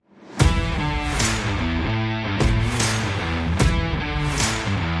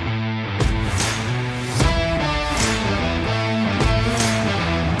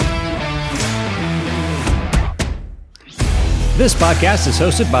This podcast is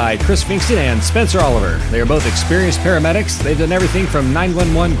hosted by Chris Finkston and Spencer Oliver. They are both experienced paramedics. They've done everything from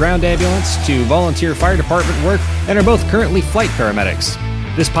 911 ground ambulance to volunteer fire department work and are both currently flight paramedics.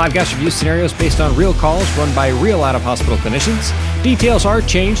 This podcast reviews scenarios based on real calls run by real out-of-hospital clinicians. Details are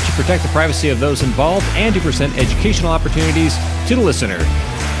changed to protect the privacy of those involved and to present educational opportunities to the listener.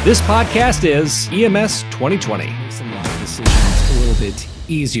 This podcast is EMS 2020. Some life decisions a little bit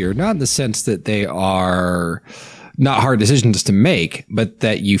easier, not in the sense that they are not hard decisions to make, but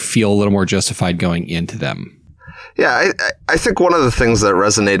that you feel a little more justified going into them. Yeah, I think one of the things that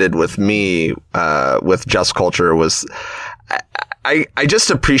resonated with me with Just Culture was I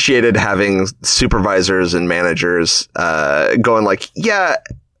just appreciated having supervisors and managers going like, yeah,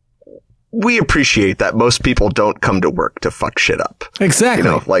 we appreciate that most people don't come to work to fuck shit up. Exactly.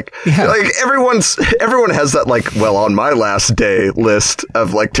 You know, like everyone has that like, well, on my last day list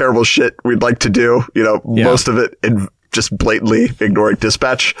of like terrible shit we'd like to do, you know, most of it in just blatantly ignoring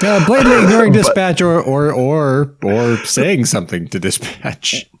dispatch. Blatantly ignoring dispatch or saying something to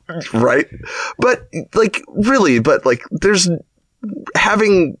dispatch. Right. But like really, there's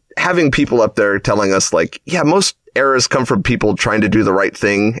having people up there telling us like, yeah, most errors come from people trying to do the right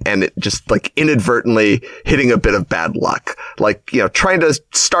thing and it just like inadvertently hitting a bit of bad luck. Like, you know, trying to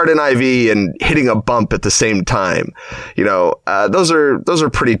start an IV and hitting a bump at the same time. You know, those are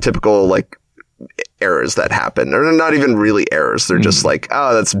pretty typical like errors that happen. Or they're not even really errors. They're just like,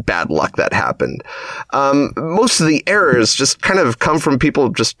 oh, that's bad luck that happened. Most of the errors just kind of come from people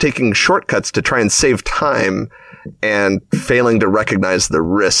just taking shortcuts to try and save time and failing to recognize the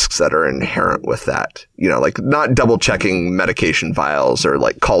risks that are inherent with that. You know, like not double checking medication vials or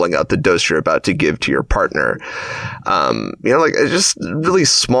like calling out the dose you're about to give to your partner. You know, like just really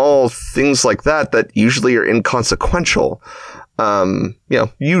small things like that usually are inconsequential. You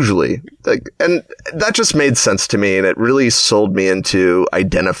know, usually like, and that just made sense to me. And it really sold me into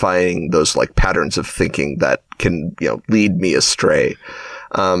identifying those like patterns of thinking that can, you know, lead me astray.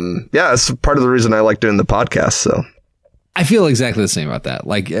 Yeah, it's part of the reason I like doing the podcast. So I feel exactly the same about that.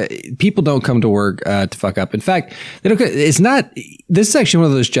 Like people don't come to work to fuck up. In fact, they don't. This is actually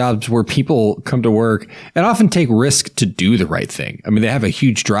one of those jobs where people come to work and often take risk to do the right thing. I mean, they have a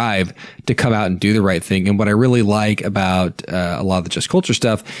huge drive to come out and do the right thing. And what I really like about a lot of the Just Culture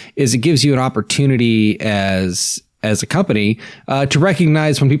stuff is it gives you an opportunity as a company, to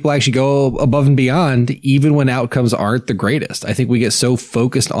recognize when people actually go above and beyond, even when outcomes aren't the greatest. I think we get so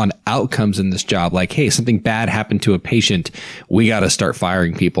focused on outcomes in this job, like, hey, something bad happened to a patient, we got to start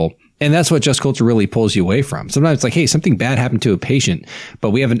firing people. And that's what Just Culture really pulls you away from. Sometimes it's like, hey, something bad happened to a patient, but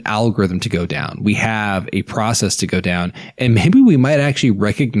we have an algorithm to go down. We have a process to go down, and maybe we might actually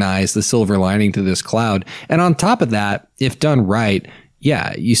recognize the silver lining to this cloud. And on top of that, if done right,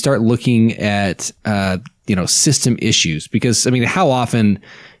 yeah, you start looking at, you know, system issues, because I mean, how often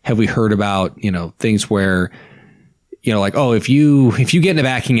have we heard about, you know, things where, you know, like, oh, if you get in a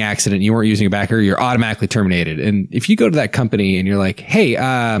backing accident, and you weren't using a backer, you're automatically terminated. And if you go to that company and you're like, hey,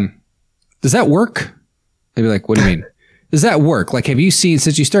 does that work? They'd be like, what do you mean? Does that work? Like, have you seen,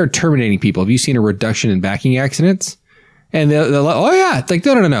 since you started terminating people, have you seen a reduction in backing accidents? And they're like, oh yeah. It's like,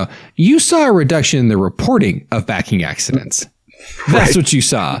 no. You saw a reduction in the reporting of backing accidents. That's what you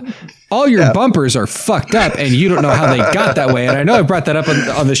saw. All your bumpers are fucked up and you don't know how they got that way. And I know I brought that up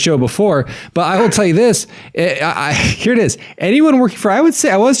on the show before, but I will tell you this. Here it is. Anyone working for, I was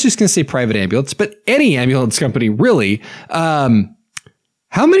just going to say private ambulance, but any ambulance company really,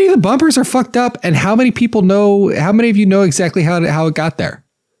 how many of the bumpers are fucked up and how many of you know exactly how it got there?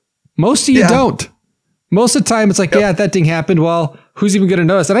 Most of you don't. Most of the time it's like, yeah, that thing happened. Well, who's even going to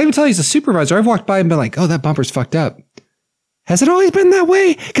notice? And I even tell you as a supervisor, I've walked by and been like, oh, that bumper's fucked up. Has it always been that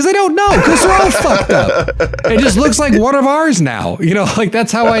way? Because I don't know, because they're all fucked up. It just looks like one of ours now. You know, like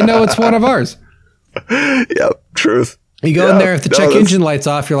that's how I know it's one of ours. Yep, truth. You go in there, if the check engine light's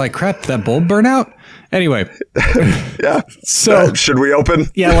off, you're like, crap, did that bulb burn out? Anyway. Yeah. So should we open?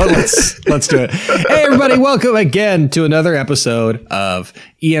 Yeah, let's do it. Hey, everybody, welcome again to another episode of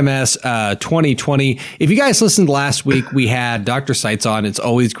EMS 2020. If you guys listened last week, we had Dr. Seitz on. It's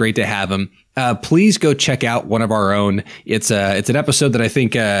always great to have him. Please go check out one of our own. It's an episode that I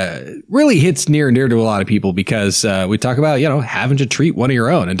think really hits near and dear to a lot of people because we talk about, you know, having to treat one of your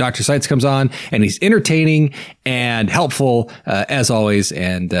own. And Dr. Seitz comes on and he's entertaining and helpful as always,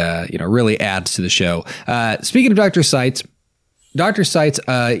 and you know, really adds to the show. Speaking of Dr. Seitz, Dr. Seitz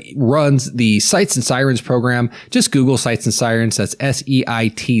runs the Sights and Sirens program. Just Google Sights and Sirens. That's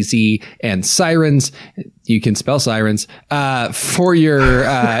SEITZ and Sirens. You can spell sirens for your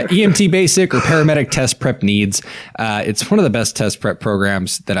EMT basic or paramedic test prep needs. It's one of the best test prep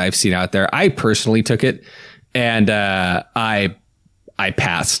programs that I've seen out there. I personally took it and I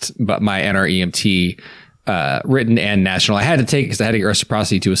passed, but my NREMT written and national I had to take because I had to get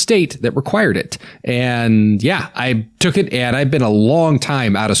reciprocity to a state that required it. And yeah, I took it, and I've been a long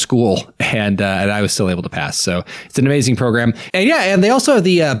time out of school, and I was still able to pass. So it's an amazing program. And yeah, and they also have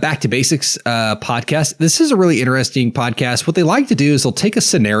the Back to Basics podcast. This is a really interesting podcast. What they like to do is they'll take a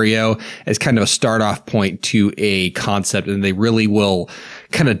scenario as kind of a start off point to a concept, and they really will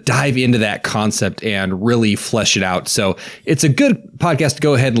kind of dive into that concept and really flesh it out. So it's a good podcast to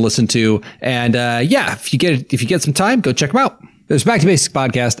go ahead and listen to. And yeah, if you get some time, go check them out. There's Back to Basics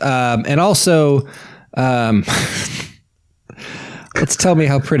podcast. And also, let's tell me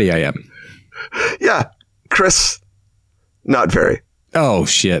how pretty I am. Yeah, Chris, not very. Oh,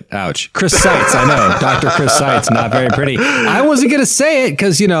 shit. Ouch. Chris Seitz. I know. Dr. Chris Seitz, not very pretty. I wasn't going to say it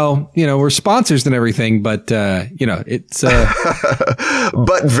because, you know, we're sponsors and everything, but, it's...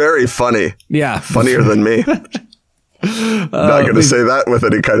 but very funny. Yeah. Funnier than me. Not going to say that with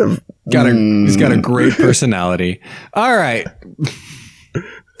any kind of... He's got a great personality. All right.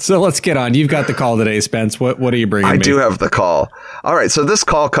 So let's get on. You've got the call today, Spence. What are you bringing me? I do have the call. All right. So this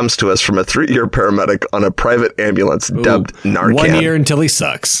call comes to us from a 3-year paramedic on a private ambulance dubbed Narcan. 1 year until he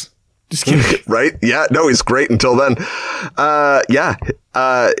sucks. Just kidding. Right? Yeah. No, he's great until then.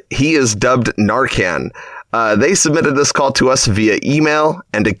 He is dubbed Narcan. They submitted this call to us via email.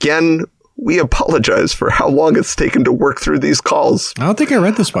 And again, we apologize for how long it's taken to work through these calls. I don't think I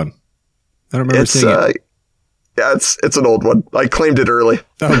read this one. I don't remember seeing it. Yeah, it's an old one. I claimed it early.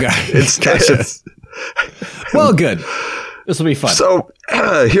 Oh, God. It's well, good. This will be fun. So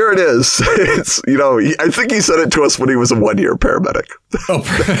here it is. It's, I think he sent it to us when he was a 1-year paramedic. Oh.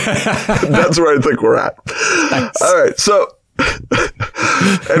 That's where I think we're at. Nice. All right. So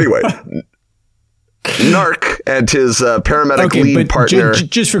anyway, Narc and his paramedic lead partner.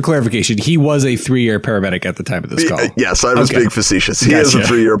 Just for clarification, he was a 3-year paramedic at the time of this call. Yes, I was being facetious. He is a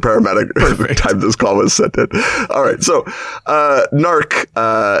 3-year paramedic at the time this call was sent in. All right. So Narc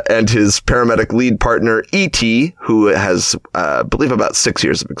and his paramedic lead partner, E.T., who has, I believe, about 6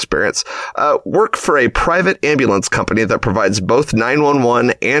 years of experience, work for a private ambulance company that provides both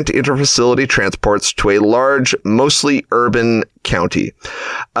 911 and interfacility transports to a large, mostly urban county.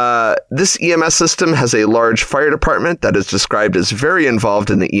 This EMS system has a large fire department that is described as very involved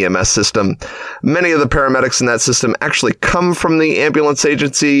in the EMS system. Many of the paramedics in that system actually come from the ambulance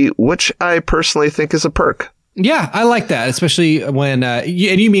agency, which I personally think is a perk. Yeah, I like that, especially when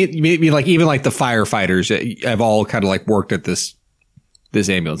you mean like even like the firefighters have all kind of like worked at this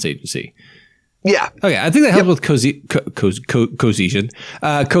ambulance agency. Yeah. Okay, I think that helps with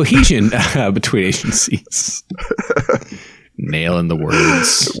cohesion between agencies. Nailing the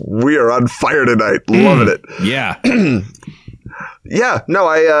words. We are on fire tonight. Loving it. Yeah. Yeah. No,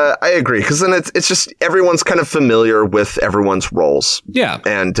 I agree. Because then it's just everyone's kind of familiar with everyone's roles. Yeah.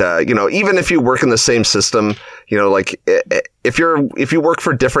 And even if you work in the same system, like if you work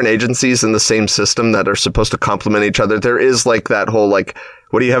for different agencies in the same system that are supposed to complement each other, there is like that whole like,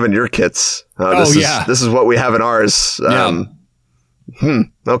 what do you have in your kits? This is what we have in ours.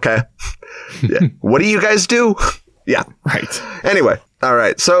 Okay. Yeah. What do you guys do? Yeah. Right. Anyway. All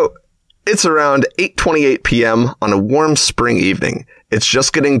right. So it's around 8:28 p.m. on a warm spring evening. It's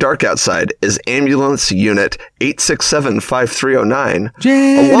just getting dark outside as ambulance unit 867-5309.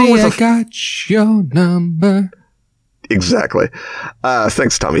 Jenny, I got your number. Exactly.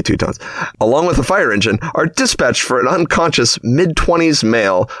 Thanks, Tommy Two Tones. Along with a fire engine, are dispatched for an unconscious mid-20s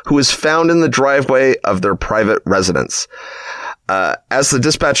male who is found in the driveway of their private residence. As the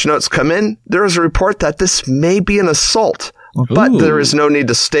dispatch notes come in, there is a report that this may be an assault, but there is no need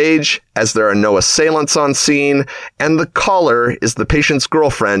to stage as there are no assailants on scene, and the caller is the patient's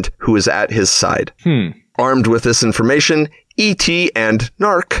girlfriend who is at his side. Armed with this information, E.T. and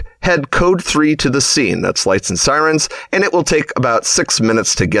Narc head code 3 to the scene. That's lights and sirens, and it will take about 6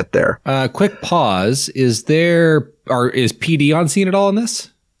 minutes to get there. Quick pause. Is PD on scene at all in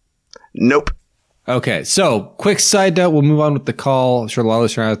this? Nope. Okay, so quick side note, we'll move on with the call. I'm sure a lot of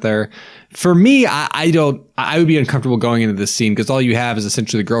us are out there. For me, I would be uncomfortable going into this scene because all you have is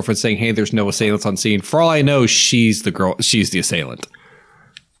essentially the girlfriend saying, hey, there's no assailants on scene. For all I know, she's the assailant.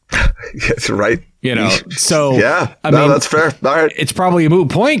 That's right. So yeah, I mean, that's fair. All right. It's probably a moot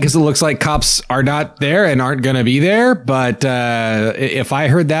point because it looks like cops are not there and aren't going to be there. But if I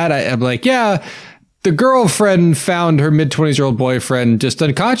heard that, I'm like, yeah. The girlfriend found her mid-20s-year-old boyfriend just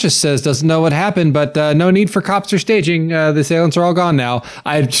unconscious, says doesn't know what happened, but no need for cops or staging. The assailants are all gone now.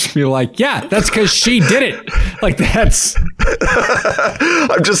 I'd just be like, yeah, that's because she did it. Like, that's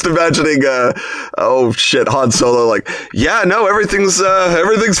I'm just imagining, Han Solo, like, yeah, no, everything's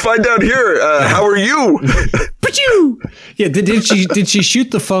fine down here. How are you? Yeah, did she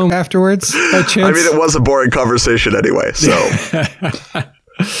shoot the phone afterwards by chance? I mean, it was a boring conversation anyway, so.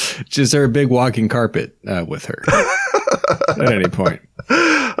 Is there a big walking carpet with her at any point?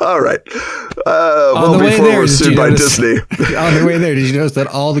 All right. Well, before we're sued by Disney. On the way there, did you notice that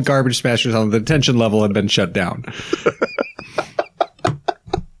all the garbage smashers on the detention level had been shut down?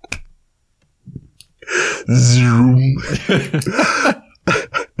 Zoom.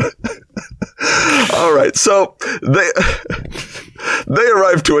 All right. So they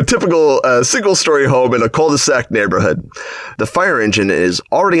arrive to a typical single-story home in a cul-de-sac neighborhood. The fire engine is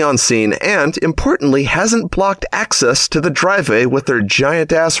already on scene and, importantly, hasn't blocked access to the driveway with their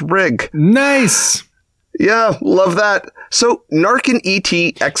giant-ass rig. Nice! Yeah, love that. So Narc and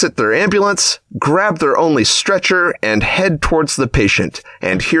E.T. exit their ambulance, grab their only stretcher, and head towards the patient.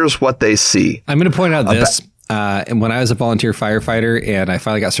 And here's what they see. I'm going to point out this. And when I was a volunteer firefighter and I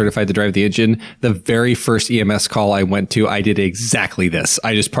finally got certified to drive the engine, the very first EMS call I went to, I did exactly this.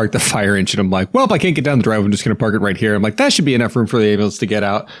 I just parked the fire engine. I'm like, well, if I can't get down the driveway, I'm just going to park it right here. I'm like, that should be enough room for the ambulance to get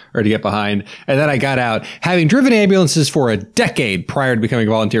out or to get behind. And then I got out. Having driven ambulances for a decade prior to becoming a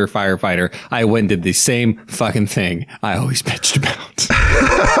volunteer firefighter, I went and did the same fucking thing I always bitched about.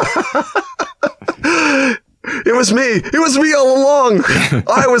 It was me. It was me all along.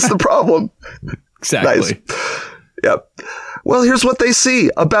 I was the problem. Exactly. Nice. Yep. Well, here's what they see.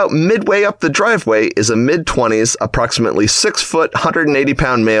 About midway up the driveway is a mid-20s, approximately 6 foot,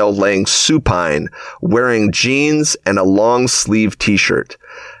 180-pound male laying supine, wearing jeans and a long-sleeve t-shirt.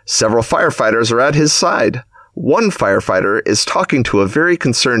 Several firefighters are at his side. One firefighter is talking to a very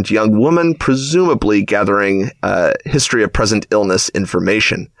concerned young woman, presumably gathering history of present illness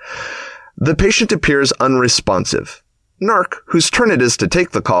information. The patient appears unresponsive. Narc, whose turn it is to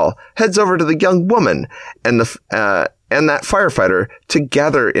take the call, heads over to the young woman and that firefighter to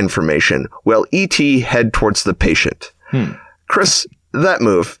gather information while E.T. head towards the patient. Chris, that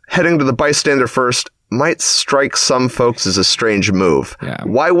move, heading to the bystander first, might strike some folks as a strange move. Yeah.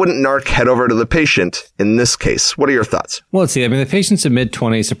 Why wouldn't Narc head over to the patient in this case? What are your thoughts? Well, let's see. I mean, the patient's a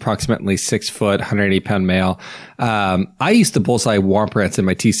mid-20s, approximately 6 foot, 180-pound male. I used the bullseye womp rats in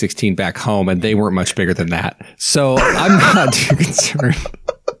my T-16 back home, and they weren't much bigger than that. So I'm not too concerned.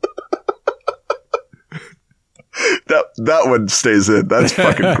 That one stays in. That's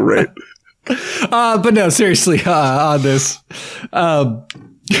fucking great. But no, seriously, on this.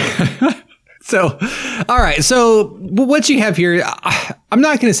 So, all right. So what you have here, I'm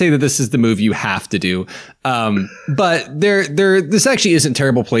not going to say that this is the move you have to do. But this actually isn't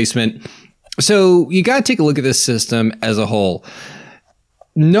terrible placement. So you got to take a look at this system as a whole.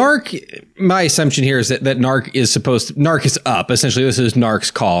 Narc, my assumption here is that Narc is up. Essentially, this is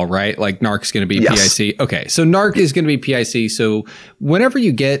Narc's call, right? Like Narc's going to be PIC. Okay. So Narc is going to be PIC. So whenever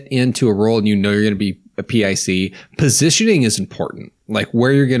you get into a role and you know you're going to be a PIC, positioning is important. Like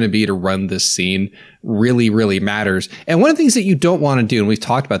where you're going to be to run this scene really, really matters. And one of the things that you don't want to do, and we've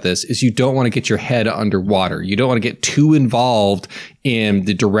talked about this, is you don't want to get your head underwater. You don't want to get too involved in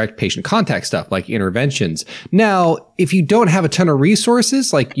the direct patient contact stuff like interventions. Now, if you don't have a ton of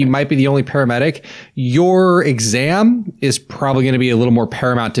resources, like you might be the only paramedic, your exam is probably going to be a little more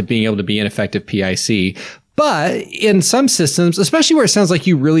paramount to being able to be an effective PIC. But in some systems, especially where it sounds like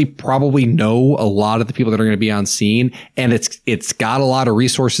you really probably know a lot of the people that are going to be on scene and it's got a lot of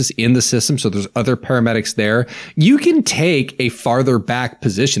resources in the system, so there's other paramedics there, you can take a farther back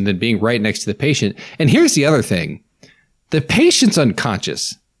position than being right next to the patient. And here's the other thing. The patient's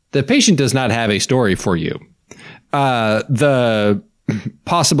unconscious. The patient does not have a story for you. The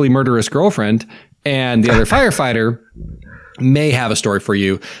possibly murderous girlfriend and the other firefighter may have a story for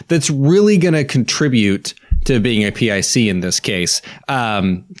you that's really going to contribute to being a PIC in this case.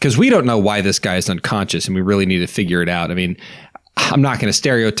 Because we don't know why this guy is unconscious and we really need to figure it out. I mean, I'm not going to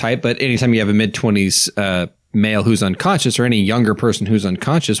stereotype, but anytime you have a mid-20s male who's unconscious or any younger person who's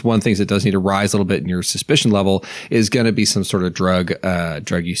unconscious, one of the things that does need to rise a little bit in your suspicion level is going to be some sort of drug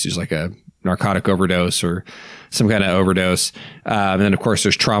usage, like a narcotic overdose or some kind of overdose. And then, of course,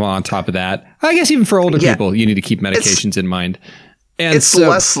 there's trauma on top of that. I guess even for older people, you need to keep medications in mind. And it's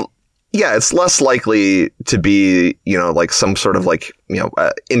less likely to be, like some sort of like,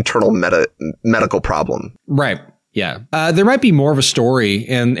 internal medical problem. Right. Yeah. There might be more of a story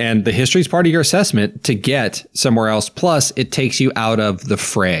and the history is part of your assessment to get somewhere else. Plus, it takes you out of the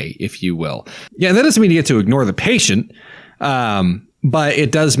fray, if you will. Yeah. And that doesn't mean you get to ignore the patient. But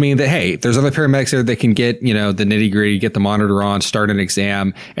it does mean that, hey, there's other paramedics there that can get, the nitty gritty, get the monitor on, start an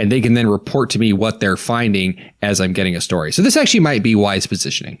exam, and they can then report to me what they're finding as I'm getting a story. So this actually might be wise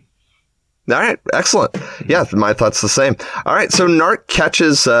positioning. All right. Excellent. Yeah, my thought's the same. All right. So Narc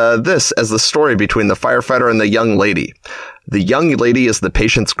catches this as the story between the firefighter and the young lady. The young lady is the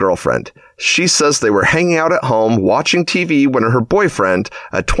patient's girlfriend. She says they were hanging out at home watching TV when her boyfriend,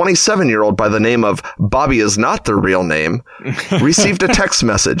 a 27-year-old by the name of Bobby is not their real name, received a text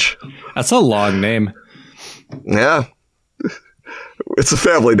message. That's a long name. Yeah. It's a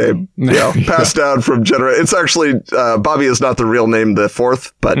family name, passed down from generation. It's actually, Bobby is not the real name, the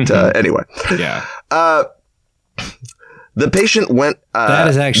fourth, but anyway. Yeah. The patient went... that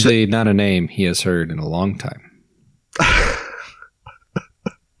is actually not a name he has heard in a long time.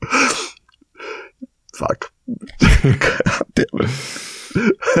 Fuck. God damn it.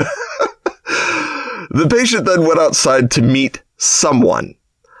 The patient then went outside to meet someone.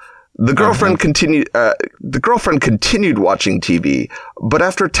 The girlfriend continued watching TV, but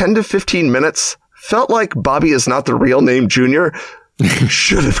after 10 to 15 minutes, felt like Bobby is not the real name Junior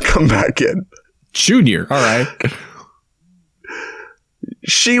should have come back in. Junior. All right.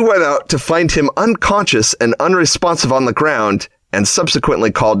 She went out to find him unconscious and unresponsive on the ground and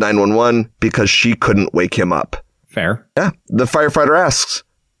subsequently called 911 because she couldn't wake him up. Fair. Yeah. The firefighter asks,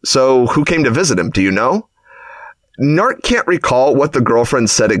 so who came to visit him? Do you know? Narc can't recall what the girlfriend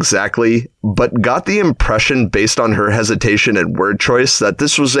said exactly, but got the impression based on her hesitation and word choice that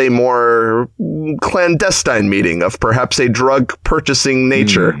this was a more clandestine meeting of perhaps a drug purchasing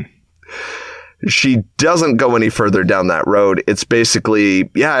nature. She doesn't go any further down that road. It's basically,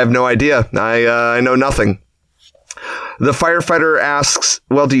 I have no idea. I know nothing. The firefighter asks,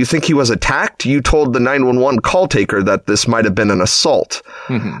 well, do you think he was attacked? You told the 911 call taker that this might have been an assault.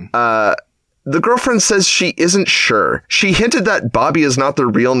 The girlfriend says she isn't sure. She hinted that Bobby is not the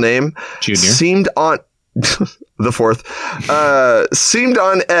real name. Junior. Seemed on... the fourth. Seemed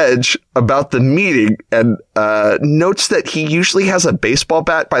on edge about the meeting and notes that he usually has a baseball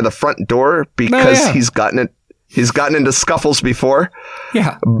bat by the front door because he's gotten into scuffles before.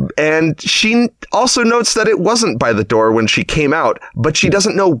 Yeah. And she also notes that it wasn't by the door when she came out, but she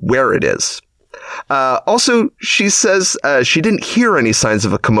doesn't know where it is. Also, she says she didn't hear any signs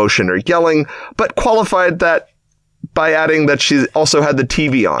of a commotion or yelling, but qualified that by adding that she also had the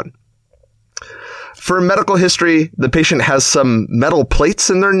TV on. For medical history, the patient has some metal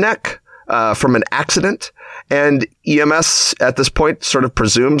plates in their neck from an accident, and EMS at this point sort of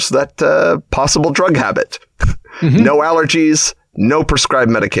presumes that possible drug habit. No allergies, no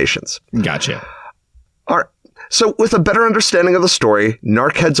prescribed medications. Gotcha. All right. So with a better understanding of the story,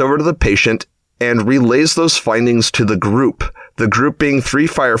 Narc heads over to the patient and relays those findings to the group being 3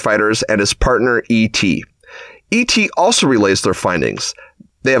 firefighters and his partner, E.T. E.T. also relays their findings.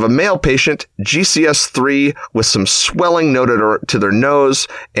 They have a male patient, GCS3, with some swelling noted to their nose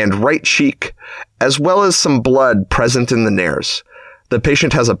and right cheek, as well as some blood present in the nares. The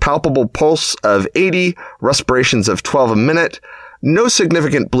patient has a palpable pulse of 80, respirations of 12 a minute, no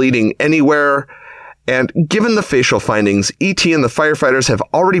significant bleeding anywhere, and given the facial findings, ET and the firefighters have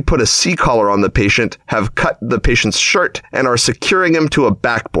already put a C-collar on the patient, have cut the patient's shirt, and are securing him to a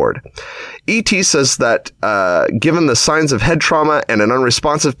backboard. ET says that given the signs of head trauma and an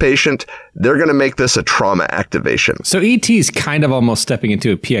unresponsive patient, they're going to make this a trauma activation. So ET's kind of almost stepping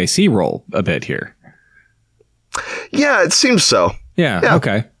into a PIC role a bit here. Yeah, it seems so. Yeah.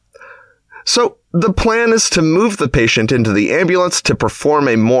 Okay. So the plan is to move the patient into the ambulance to perform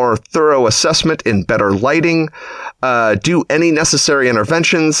a more thorough assessment in better lighting, do any necessary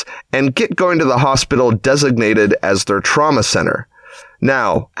interventions, and get going to the hospital designated as their trauma center.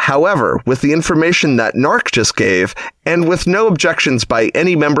 Now, however, with the information that Narc just gave, and with no objections by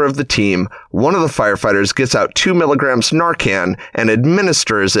any member of the team, one of the firefighters gets out 2 milligrams Narcan and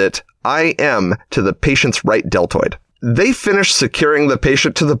administers it IM to the patient's right deltoid. They finished securing the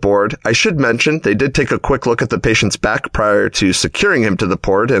patient to the board. I should mention they did take a quick look at the patient's back prior to securing him to the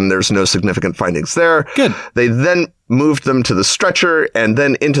board, and there's no significant findings there. Good. They then moved them to the stretcher and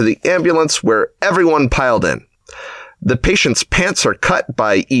then into the ambulance where everyone piled in. The patient's pants are cut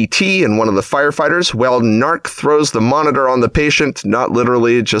by ET and one of the firefighters while Narc throws the monitor on the patient, not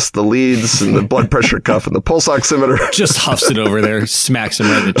literally, just the leads and the blood pressure cuff and the pulse oximeter. Just huffs it over there, smacks him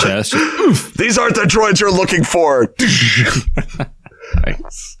right in the chest. These aren't the droids you're looking for.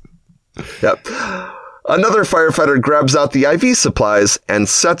 Nice. Yep. Another firefighter grabs out the IV supplies and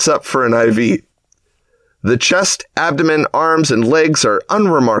sets up for an IV. The chest, abdomen, arms, and legs are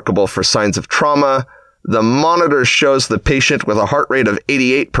unremarkable for signs of trauma. The monitor shows the patient with a heart rate of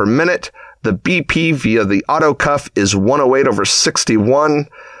 88 per minute, The BP via the auto cuff is 108/61.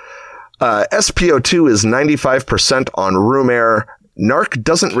 SpO2 is 95% on room air. Narc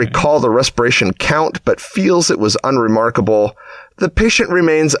doesn't recall the respiration count, but feels it was unremarkable. The patient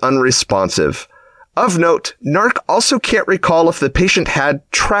remains unresponsive. Of note, Narc also can't recall if the patient had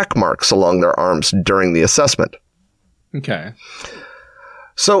track marks along their arms during the assessment. Okay.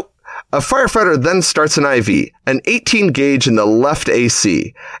 So, a firefighter then starts an IV, an 18 gauge in the left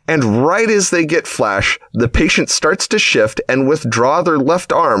AC, and right as they get flash, the patient starts to shift and withdraw their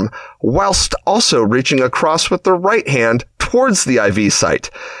left arm, whilst also reaching across with the right hand towards the IV site.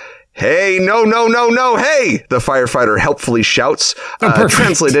 Hey, no, hey! The firefighter helpfully shouts.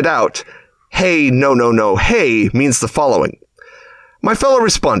 Translated out, hey, no, hey means the following. My fellow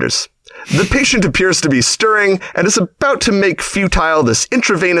responders, the patient appears to be stirring and is about to make futile this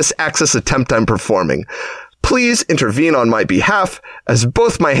intravenous access attempt I'm performing. Please intervene on my behalf, as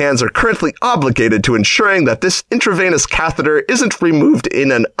both my hands are currently obligated to ensuring that this intravenous catheter isn't removed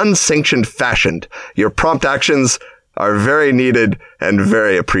in an unsanctioned fashion. Your prompt actions are very needed and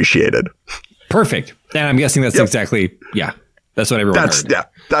very appreciated. Perfect. And I'm guessing that's exactly, that's what everyone heard. Yeah,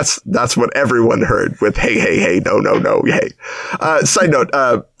 that's what everyone heard with hey, no, hey. Side note,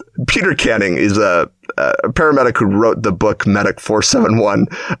 Peter Canning is a paramedic who wrote the book Medic 471,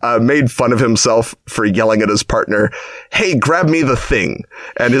 made fun of himself for yelling at his partner, hey, grab me the thing.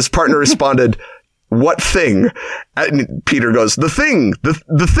 And his partner responded, what thing? And Peter goes, the thing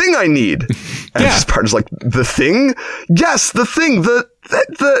I need. And his partner's like, the thing? Yes, the thing,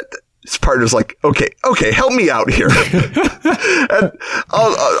 his partner's like, okay, help me out here. And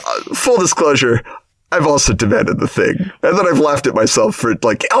full disclosure, I've also demanded the thing. And then I've laughed at myself for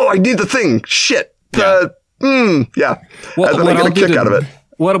like, I need the thing. Shit. Yeah. Well, and then I get a kick out of it.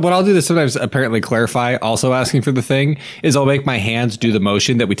 What I'll do to sometimes apparently clarify, also asking for the thing, is I'll make my hands do the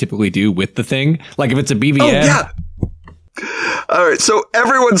motion that we typically do with the thing. Like if it's a BVN. Oh, yeah. All right, so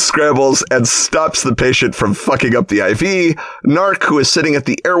everyone scrambles and stops the patient from fucking up the IV. Narc, who is sitting at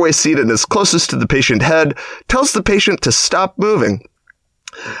the airway seat and is closest to the patient head, tells the patient to stop moving.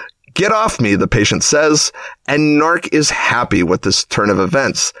 Get off me, the patient says, and Narc is happy with this turn of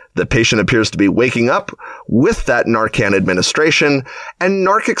events. The patient appears to be waking up with that Narcan administration, and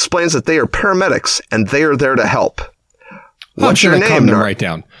Narc explains that they are paramedics and they are there to help. What's your name, Narc? Right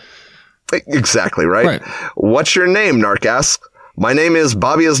down. Exactly, right? What's your name, Narc asks. My name is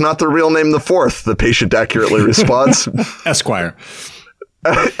Bobby is not the real name, the fourth, the patient accurately responds. Esquire.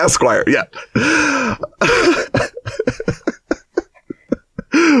 Esquire, yeah.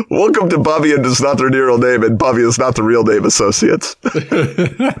 Welcome to Bobby and is not their real name and Bobby is not the real name associates.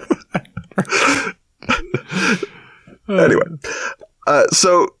 Anyway,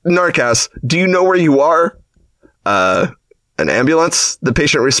 so Narc asks, do you know where you are? An ambulance? The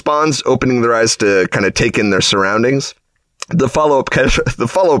patient responds, opening their eyes to kind of take in their surroundings. The follow-up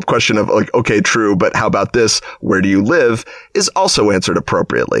question of like, okay, true, but how about this? Where do you live? Is also answered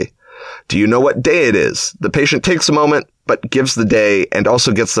appropriately. Do you know what day it is? The patient takes a moment, but gives the day and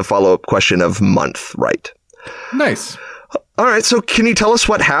also gets the follow-up question of month right. Nice. All right, so can you tell us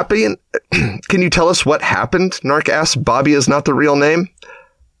what happened? Narc asks. Bobby is not the real name.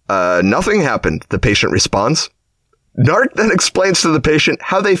 Nothing happened, the patient responds. Narc then explains to the patient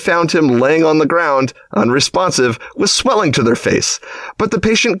how they found him laying on the ground, unresponsive, with swelling to their face. But the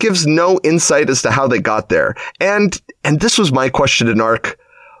patient gives no insight as to how they got there. And this was my question to Narc,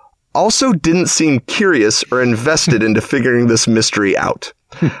 also didn't seem curious or invested into figuring this mystery out.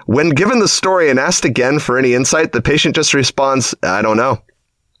 When given the story and asked again for any insight, the patient just responds, I don't know.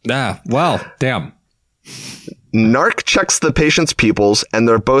 Well, damn. Narc checks the patient's pupils, and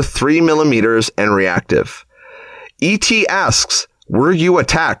they're both 3 millimeters and reactive. E.T. asks, were you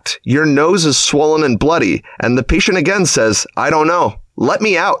attacked? Your nose is swollen and bloody. And the patient again says, I don't know. Let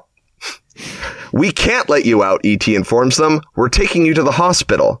me out. We can't let you out, E.T. informs them. We're taking you to the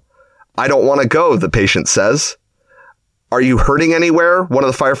hospital. I don't want to go, the patient says. Are you hurting anywhere? One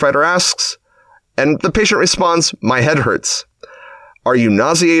of the firefighter asks. And the patient responds, my head hurts. Are you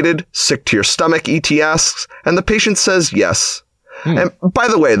nauseated? Sick to your stomach? E.T. asks. And the patient says yes. And by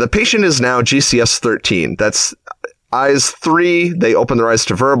the way, the patient is now GCS 13. That's eyes 3. They open their eyes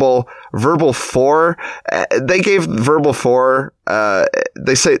to verbal. Verbal 4. They gave verbal 4.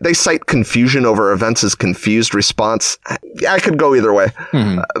 They cite confusion over events as confused response. I could go either way.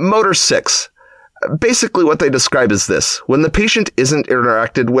 Motor 6. Basically what they describe is this. When the patient isn't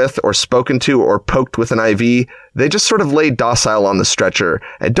interacted with or spoken to or poked with an IV, they just sort of lay docile on the stretcher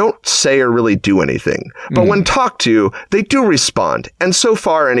and don't say or really do anything. But when talked to, they do respond. And so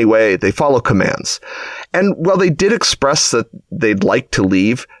far, anyway, they follow commands. And while they did express that they'd like to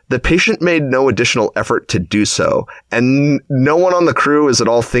leave, The patient made no additional effort to do so, and no one on the crew is at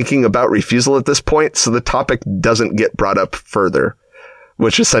all thinking about refusal at this point, so the topic doesn't get brought up further,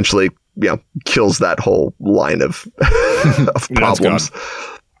 which essentially, kills that whole line of, of problems.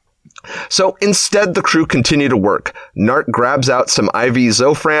 So instead, the crew continue to work. Narc grabs out some IV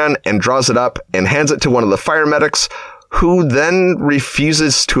Zofran and draws it up and hands it to one of the fire medics, who then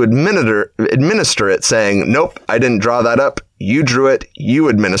refuses to administer it, saying, "Nope, I didn't draw that up. You drew it. You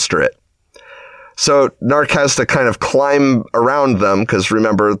administer it." So Narc has to kind of climb around them, because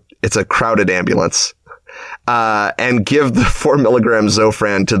remember, it's a crowded ambulance, and give the 4 milligram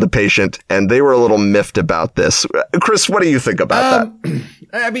Zofran to the patient. And they were a little miffed about this. Chris, what do you think about that?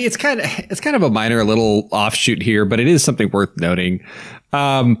 I mean, it's kind of a minor little offshoot here, but it is something worth noting.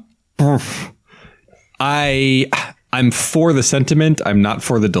 I'm for the sentiment. I'm not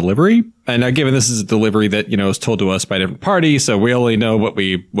for the delivery. And now, given this is a delivery that, is told to us by a different party, so we only know what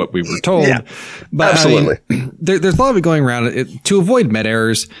we were told. Yeah, but absolutely. There's a lot of it going around. To avoid med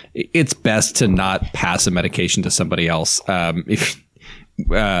errors, it's best to not pass a medication to somebody else.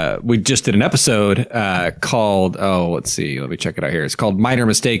 We just did an episode called, let's see, let me check it out here. It's called Minor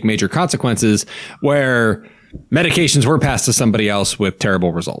Mistake, Major Consequences, where medications were passed to somebody else with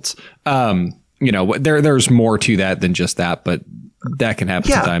terrible results. There's more to that than just that, but that can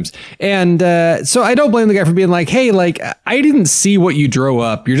happen sometimes. And so I don't blame the guy for being like, hey, like, I didn't see what you drew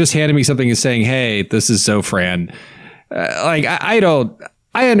up. You're just handing me something and saying, hey, this is Zofran.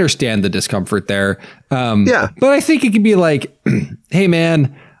 I understand the discomfort there. But I think it could be like, hey,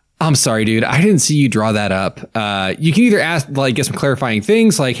 man, I'm sorry, dude. I didn't see you draw that up. You can either ask, like, get some clarifying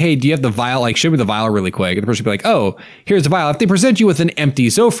things like, hey, do you have the vial? Like, show me the vial really quick. And the person will be like, oh, here's the vial. If they present you with an empty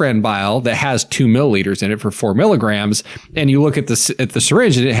Zofran vial that has 2 milliliters in it for 4 milligrams, and you look at the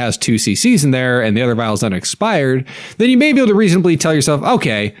syringe and it has 2 cc's in there and the other vial is unexpired, then you may be able to reasonably tell yourself,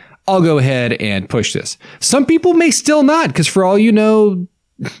 okay, I'll go ahead and push this. Some people may still not, because for all you know,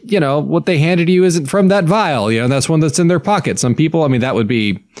 what they handed you isn't from that vial. That's one that's in their pocket. Some people, I mean, that would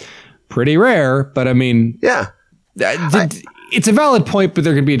be pretty rare, but I mean, it's a valid point, but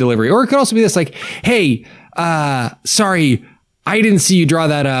there could be a delivery. Or it could also be this, like, hey, sorry, I didn't see you draw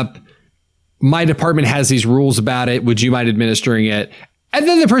that up. My department has these rules about it. Would you mind administering it? And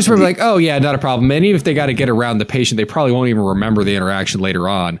then the person will be like, oh, yeah, not a problem. And even if they got to get around the patient, they probably won't even remember the interaction later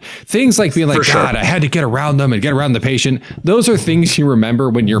on. Things like being like, God, I had to get around them and get around the patient. Those are things you remember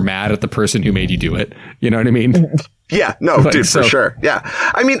when you're mad at the person who made you do it. You know what I mean? Yeah, no, dude, for sure. Yeah.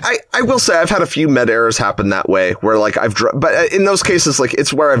 I mean, I will say I've had a few med errors happen that way where, like, but in those cases, like,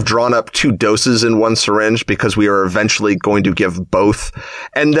 it's where I've drawn up 2 doses in one syringe because we are eventually going to give both.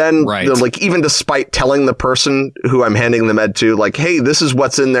 And then, like, even despite telling the person who I'm handing the med to, like, hey, this is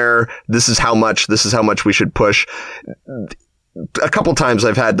what's in there. This is how much we should push. A couple times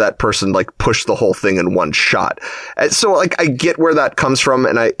I've had that person, like, push the whole thing in one shot. So, like, I get where that comes from.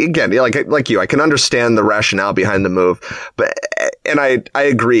 And I can understand the rationale behind the move, and I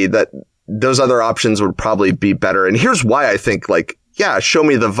agree that those other options would probably be better. And here's why I think, like, yeah, show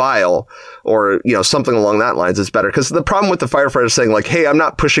me the vial or, something along that lines is better. Cause the problem with the firefighter saying, like, hey, I'm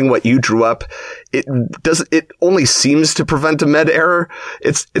not pushing what you drew up. It only seems to prevent a med error.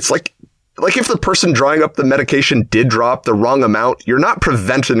 It's like if the person drawing up the medication did draw up the wrong amount, you're not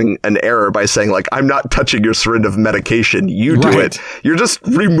preventing an error by saying, like, I'm not touching your syringe of medication. You do it. You're just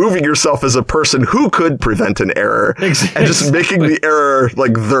removing yourself as a person who could prevent an error and just making the error,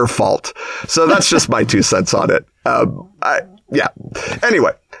 like, their fault. So that's just my 2 cents on it.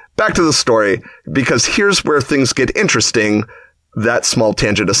 Anyway, back to the story, because here's where things get interesting. That small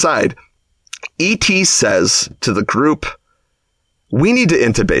tangent aside, E.T. says to the group, we need to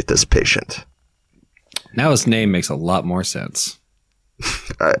intubate this patient. Now his name makes a lot more sense.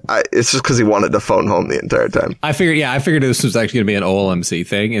 It's just because he wanted to phone home the entire time. I figured this was actually going to be an OLMC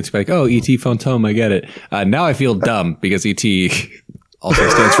thing. It's like, oh, ET phoned home. I get it. Now I feel dumb because ET also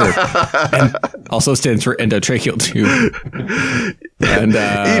stands for endotracheal tube. And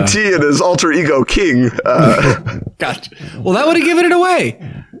ET and his alter ego King. Gotcha. Well, that would have given it away.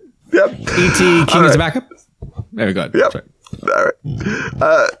 Yep. ET King is a backup. There we go. Yep. Sorry. All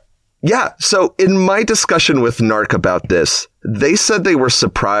right. So in my discussion with Narc about this, they said they were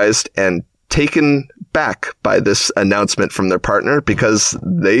surprised and taken back by this announcement from their partner because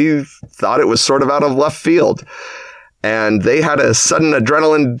they thought it was sort of out of left field. And they had a sudden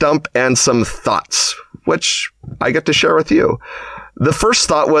adrenaline dump and some thoughts, which I get to share with you. The first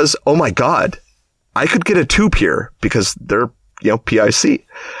thought was, oh my God, I could get a tube here because they're, PIC.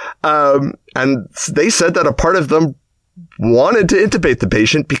 And they said that a part of them wanted to intubate the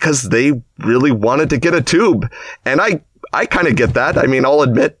patient because they really wanted to get a tube. And I I kind of get that. I mean, I'll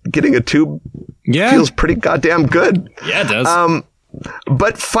admit getting a tube feels pretty goddamn good. Yeah, it does.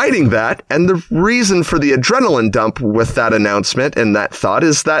 But fighting that, and the reason for the adrenaline dump with that announcement and that thought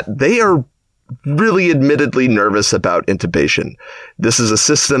is that they are really admittedly nervous about intubation. This is a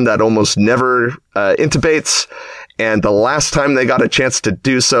system that almost never intubates, and the last time they got a chance to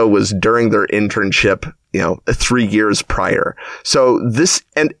do so was during their internship, 3 years prior. So this,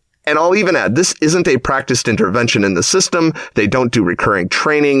 and I'll even add, this isn't a practiced intervention in the system. They don't do recurring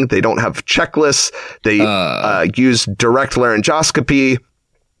training. They don't have checklists. They use direct laryngoscopy.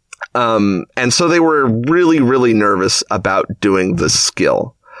 And so they were really, really nervous about doing the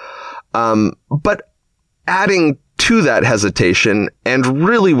skill. But adding to that hesitation, and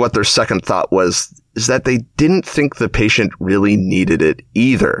really what their second thought was, is that they didn't think the patient really needed it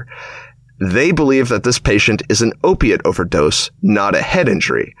either. They believe that this patient is an opiate overdose, not a head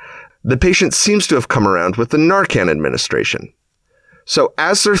injury. The patient seems to have come around with the Narcan administration. So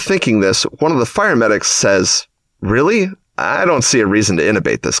as they're thinking this, one of the fire medics says, "Really? I don't see a reason to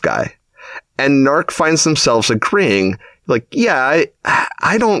intubate this guy." And NARC finds themselves agreeing, like, yeah,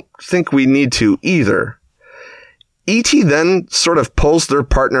 I don't think we need to either. E.T. then sort of pulls their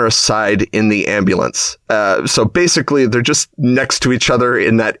partner aside in the ambulance. So basically, they're just next to each other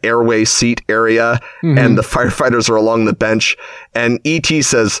in that airway seat area, and the firefighters are along the bench. And E.T.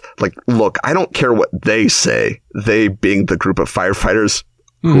 says, like, look, I don't care what they say. They being the group of firefighters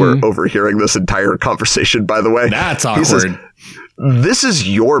who are overhearing this entire conversation, by the way. That's awkward. He says, this is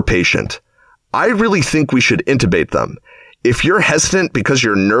your patient. I really think we should intubate them. If you're hesitant because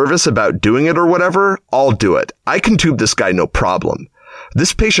you're nervous about doing it or whatever, I'll do it. I can tube this guy, no problem.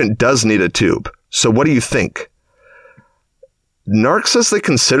 This patient does need a tube. So what do you think? NARC says they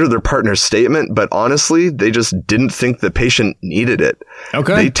consider their partner's statement, but honestly, they just didn't think the patient needed it.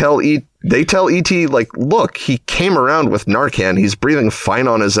 Okay. They tell E.T., like, look, he came around with Narcan. He's breathing fine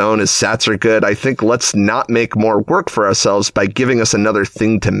on his own. His sats are good. I think let's not make more work for ourselves by giving us another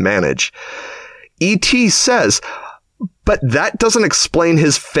thing to manage. E.T. says, but that doesn't explain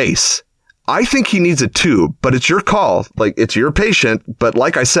his face. I think he needs a tube, but it's your call. Like, it's your patient. But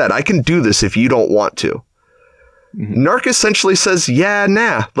like I said, I can do this if you don't want to. NARC essentially says, yeah,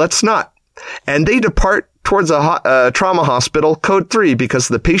 nah, let's not. And they depart towards a trauma hospital, code 3, because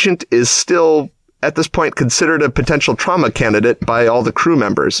the patient is still, at this point, considered a potential trauma candidate by all the crew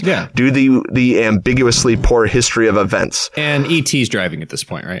members. Yeah. Due to the ambiguously poor history of events. And E.T.'s driving at this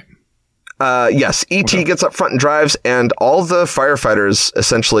point, right? Yes, E.T. gets up front and drives, and all the firefighters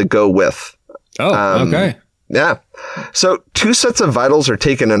essentially go with. Oh, okay. Yeah. So 2 sets of vitals are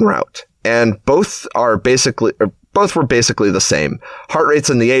taken en route, and both were basically the same. Heart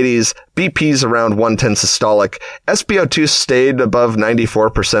rates in the 80s, BP's around 110 systolic. SpO2 stayed above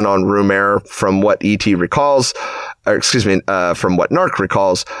 94% on room air from what E.T. recalls, from what NARC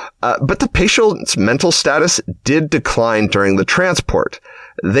recalls. But the patient's mental status did decline during the transport.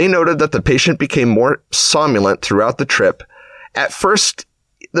 They noted that the patient became more somnolent throughout the trip. At first,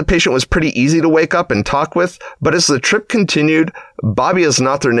 the patient was pretty easy to wake up and talk with, but as the trip continued, Bobby is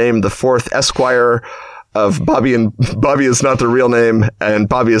not their name, the 4th Esquire of Bobby and Bobby is not the real name and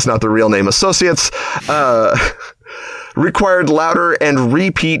Bobby is not the real name associates, required louder and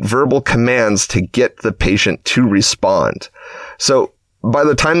repeat verbal commands to get the patient to respond. So by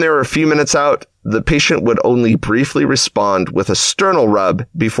the time they were a few minutes out, the patient would only briefly respond with a sternal rub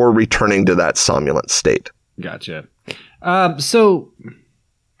before returning to that somnolent state. Gotcha. So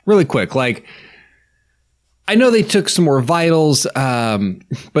really quick, like, I know they took some more vitals,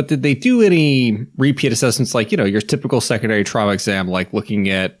 but did they do any repeat assessments, like, your typical secondary trauma exam, like looking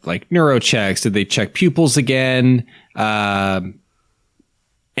at like neuro checks? Did they check pupils again? End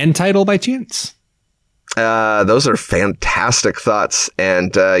tidal by chance? Those are fantastic thoughts.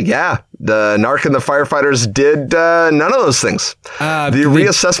 And yeah, the NARC and the firefighters did none of those things. The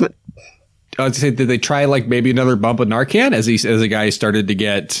reassessment. I was going to say, did they try like maybe another bump of Narcan as a guy started to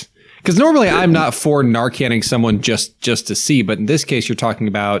get... Because normally I'm not for Narcanning someone just to see, but in this case you're talking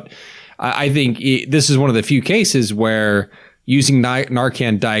about, I think this is one of the few cases where using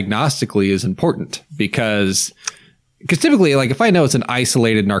Narcan diagnostically is important because typically, like, if I know it's an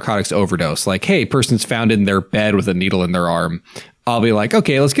isolated narcotics overdose, like, hey, person's found in their bed with a needle in their arm, I'll be like,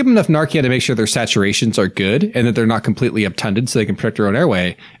 okay, let's give them enough Narcan to make sure their saturations are good and that they're not completely obtunded so they can protect their own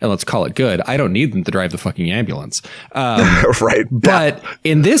airway, and let's call it good. I don't need them to drive the fucking ambulance. Right. But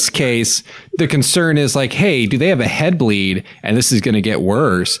in this case, the concern is like, hey, do they have a head bleed and this is going to get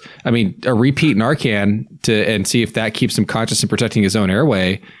worse? I mean, a repeat Narcan and see if that keeps him conscious and protecting his own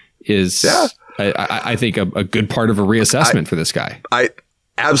airway is, I think, a good part of a reassessment for this guy.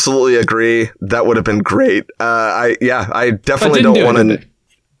 absolutely agree. That would have been great. I definitely don't want to.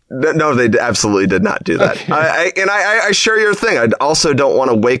 No, they absolutely did not do that. Okay. I share your thing. I also don't want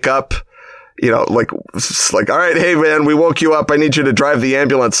to wake up, like, all right, hey man, we woke you up. I need you to drive the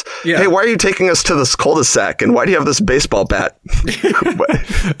ambulance. Yeah. Hey, why are you taking us to this cul-de-sac? And why do you have this baseball bat?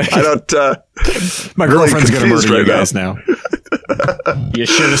 I don't. My girlfriend's going to murder you guys now. You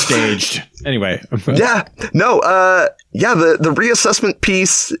should have staged. Anyway. The reassessment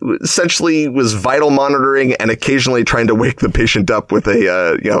piece essentially was vital monitoring and occasionally trying to wake the patient up with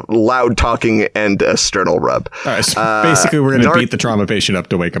a loud talking and a sternal rub. All right, so basically we're going to beat the trauma patient up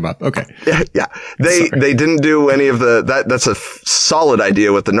to wake him up. Okay. Yeah. They didn't do any of that's a solid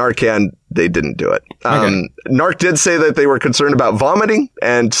idea with the Narcan. They didn't do it. Okay. Narc did say that they were concerned about vomiting,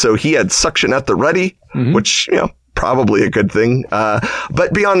 and so he had suction at the ready, which, probably a good thing.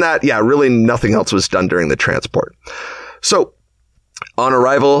 But beyond that, really nothing else was done during the transport. So on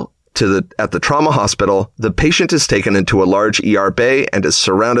arrival at the trauma hospital, the patient is taken into a large ER bay and is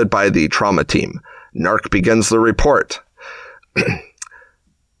surrounded by the trauma team. Narc begins the report.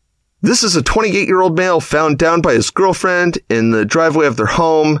 This is a 28-year-old male found down by his girlfriend in the driveway of their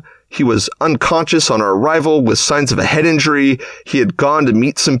home. He was unconscious on our arrival with signs of a head injury. He had gone to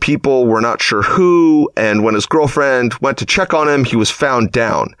meet some people, we're not sure who, and when his girlfriend went to check on him, he was found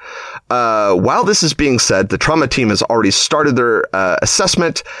down. While this is being said, the trauma team has already started their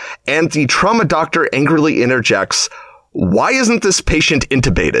assessment, and the trauma doctor angrily interjects, "Why isn't this patient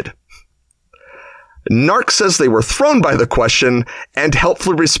intubated?" Narc says they were thrown by the question and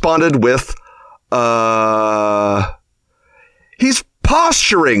helpfully responded with, he's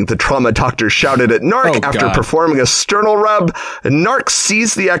posturing, the trauma doctor shouted at Narc after performing a sternal rub. Narc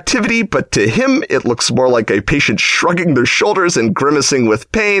sees the activity, but to him, it looks more like a patient shrugging their shoulders and grimacing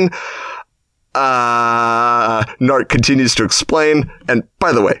with pain. Narc continues to explain, and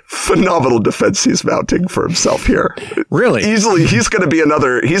by the way, phenomenal defense he's mounting for himself here. Really? Easily, he's going to be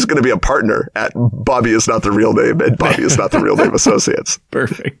a partner at Bobby Is Not the Real Name and Bobby Is Not the Real Name Associates.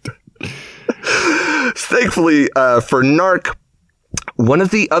 Perfect. Thankfully, for Narc, one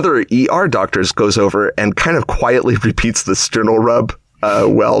of the other ER doctors goes over and kind of quietly repeats the sternal rub,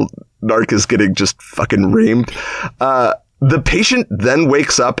 while Narc is getting just fucking reamed. The patient then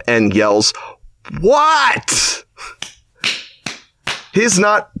wakes up and yells, "What?" He's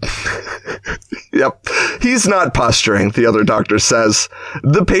not posturing, the other doctor says.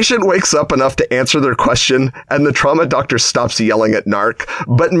 The patient wakes up enough to answer their question, and the trauma doctor stops yelling at Narc,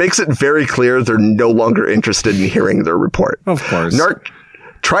 but makes it very clear they're no longer interested in hearing their report. Of course. Narc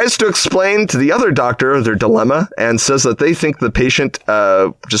tries to explain to the other doctor their dilemma and says that they think the patient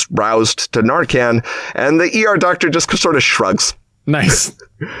just roused to Narcan, and the ER doctor just sort of shrugs. Nice.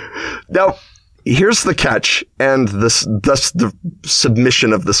 Now, here's the catch, and thus the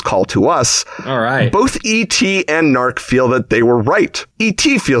submission of this call to us. All right. Both E.T. and Narc feel that they were right.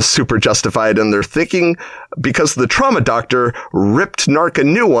 E.T. feels super justified in their thinking because the trauma doctor ripped Narc a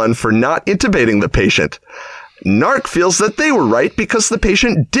new one for not intubating the patient. Narc feels that they were right because the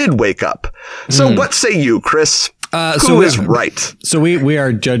patient did wake up. So what say you, Chris? Who is right? So we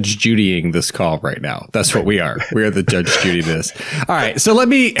are Judge Judying this call right now. That's what we are. We are the Judge Judy this. All right. So let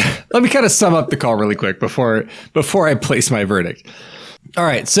me kind of sum up the call really quick before I place my verdict. All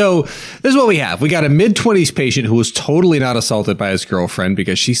right. So this is what we have. We got a mid-20s patient who was totally not assaulted by his girlfriend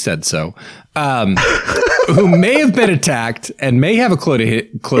because she said so, who may have been attacked and may have a close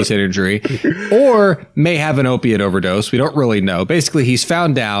hit injury or may have an opiate overdose. We don't really know. Basically, he's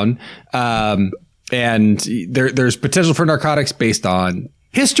found down. And there's potential for narcotics based on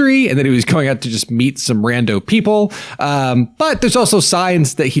history, and that he was going out to just meet some rando people. But there's also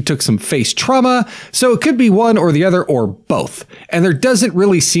signs that he took some face trauma. So it could be one or the other or both. And there doesn't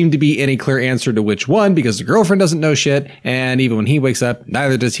really seem to be any clear answer to which one because the girlfriend doesn't know shit. And even when he wakes up,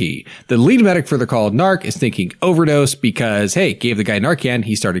 neither does he. The lead medic for the call Narc is thinking overdose because, hey, gave the guy Narcan.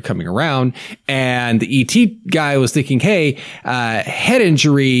 He started coming around. And the ET guy was thinking, hey, head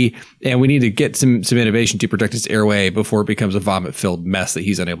injury. And we need to get some innovation to protect his airway before it becomes a vomit-filled mess that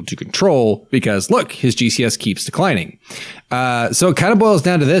he's unable to control because, look, his GCS keeps declining. So it kind of boils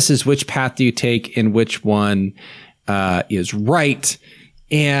down to this is which path do you take and which one is right.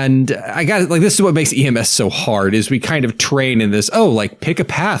 And I got it. Like, this is what makes EMS so hard is we kind of train in this, pick a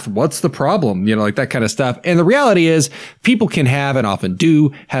path. What's the problem? Like that kind of stuff. And the reality is people can have and often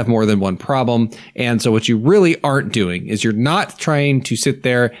do have more than one problem. And so what you really aren't doing is you're not trying to sit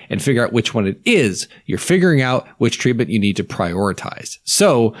there and figure out which one it is. You're figuring out which treatment you need to prioritize.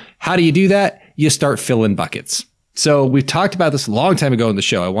 So how do you do that? You start filling buckets. So we've talked about this a long time ago in the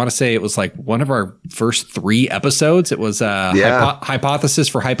show. I want to say it was like one of our first 3 episodes. It was hypothesis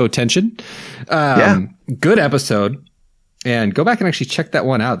for hypotension. Good episode. And go back and actually check that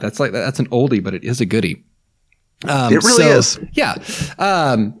one out. That's an oldie, but it is a goodie. It really is. Yeah.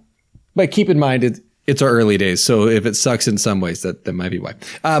 But keep in mind, it's our early days. So if it sucks in some ways, that might be why.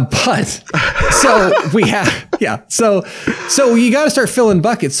 But so we have, So you got to start filling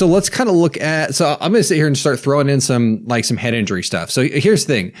buckets. So let's kind of look at, so I'm going to sit here and start throwing in some head injury stuff. So here's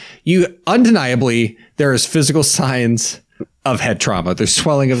the thing. Undeniably, there is physical signs of head trauma. There's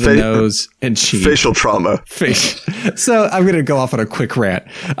swelling of the nose and cheek. Facial trauma. So I'm going to go off on a quick rant.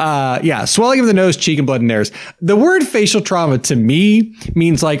 Swelling of the nose, cheek, and blood and nares. The word facial trauma to me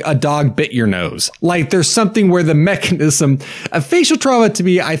means like a dog bit your nose. Like there's something where the mechanism, a facial trauma to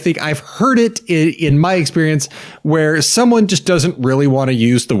me, I think I've heard it in my experience where someone just doesn't really want to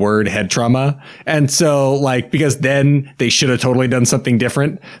use the word head trauma. And so because then they should have totally done something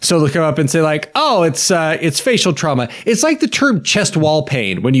different. So they'll come up and say like, oh, it's facial trauma. It's like the term chest wall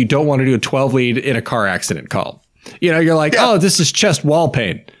pain when you don't want to do a 12 lead in a car accident call. You're like, oh, this is chest wall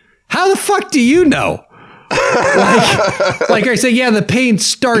pain. How the fuck do you know? like I say, the pain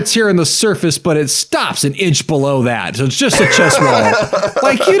starts here on the surface, but it stops an inch below that. So it's just a chest wall.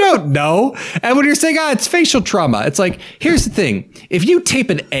 You don't know. And when you're saying, it's facial trauma, it's like, here's the thing. If you tape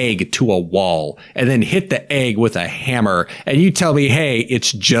an egg to a wall and then hit the egg with a hammer and you tell me, hey,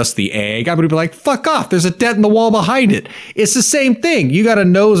 it's just the egg, I'm going to be like, fuck off. There's a dent in the wall behind it. It's the same thing. You got a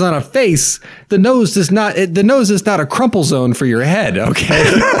nose on a face. The nose is not a crumple zone for your head. Okay.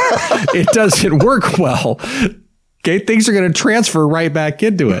 It doesn't work well. Okay, things are going to transfer right back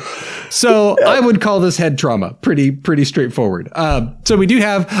into it. So I would call this head trauma pretty straightforward. So we do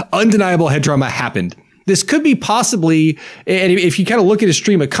have undeniable head trauma happened. This could be possibly, and if you kind of look at a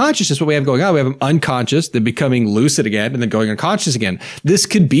stream of consciousness, what we have going on, we have unconscious, then becoming lucid again, and then going unconscious again. This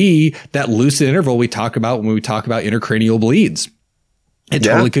could be that lucid interval we talk about when we talk about intracranial bleeds. It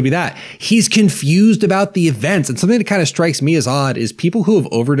totally could be that. He's confused about the events. And something that kind of strikes me as odd is people who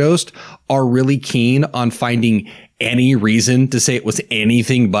have overdosed are really keen on finding any reason to say it was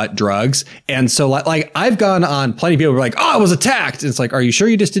anything but drugs. And so I've gone on plenty of people who are like, oh, I was attacked. And it's like, are you sure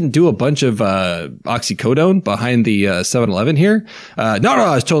you just didn't do a bunch of oxycodone behind the 7-Eleven here? No,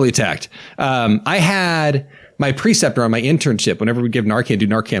 I was totally attacked. I had my preceptor on my internship. Whenever we give Narcan, do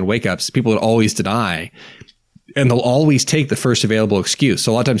Narcan wake-ups, people would always deny. And they'll always take the first available excuse.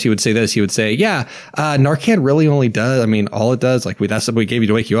 So a lot of times he would say this. He would say, Narcan really only does, all it does, that's what we gave you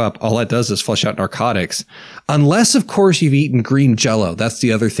to wake you up. All that does is flush out narcotics. Unless, of course, you've eaten green Jell-O. That's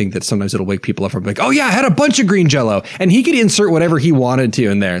the other thing that sometimes it'll wake people up from. Like, oh, yeah, I had a bunch of green Jell-O. And he could insert whatever he wanted to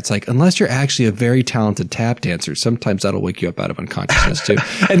in there. It's like, unless you're actually a very talented tap dancer, sometimes that'll wake you up out of unconsciousness, too.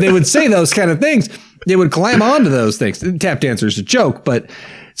 And they would say those kind of things. They would climb onto those things. Tap dancer is a joke, but...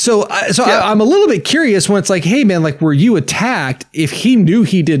 So I'm a little bit curious when it's like, hey, man, were you attacked? If he knew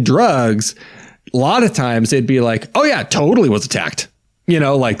he did drugs, a lot of times they'd be like, oh, yeah, totally was attacked.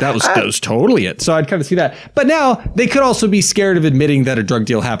 That was totally it. So I'd kind of see that. But now they could also be scared of admitting that a drug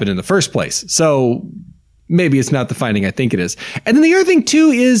deal happened in the first place. So maybe it's not the finding I think it is. And then the other thing, too,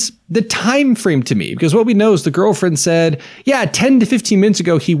 is the time frame to me, because what we know is the girlfriend said, 10 to 15 minutes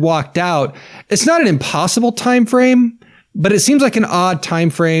ago, he walked out. It's not an impossible time frame. But it seems like an odd time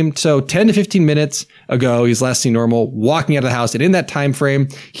frame. So 10 to 15 minutes ago, he's last seen normal, walking out of the house. And in that time frame,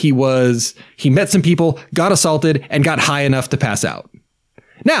 he met some people, got assaulted, and got high enough to pass out.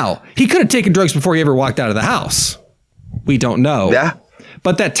 Now, he could have taken drugs before he ever walked out of the house. We don't know. Yeah.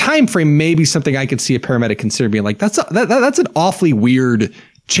 But that time frame may be something I could see a paramedic consider being like, that's an awfully weird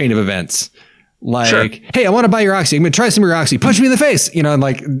chain of events. Sure. Hey, I want to buy your oxy. I'm going to try some of your oxy. Punch me in the face.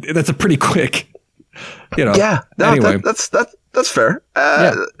 And that's a pretty quick... anyway. That's fair.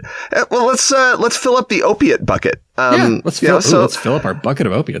 Well, let's fill up the opiate bucket. Let's fill up our bucket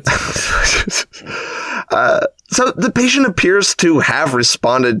of opiates. So the patient appears to have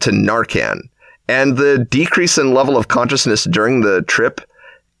responded to Narcan, and the decrease in level of consciousness during the trip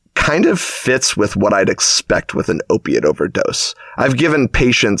kind of fits with what I'd expect with an opiate overdose. I've given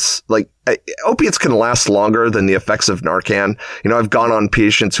patients, opiates can last longer than the effects of Narcan. I've gone on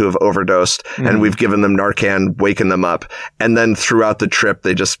patients who have overdosed and we've given them Narcan, waken them up. And then throughout the trip,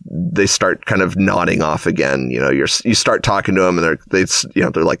 they start kind of nodding off again. You start talking to them and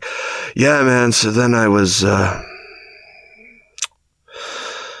they're like, yeah, man. So then I was, and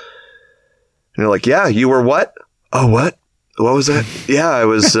you're like, yeah, you were what? Oh, what? What was that? Yeah, I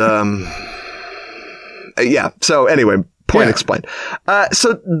was, yeah. So anyway, point explained.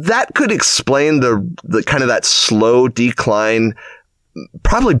 So that could explain the kind of that slow decline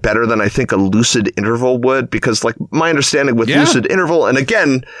probably better than I think a lucid interval would, because like my understanding with lucid interval, and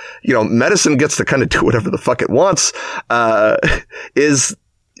again, medicine gets to kind of do whatever the fuck it wants, is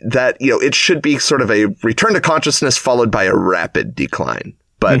that, it should be sort of a return to consciousness followed by a rapid decline.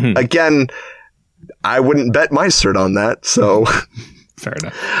 But again, I wouldn't bet my cert on that. So fair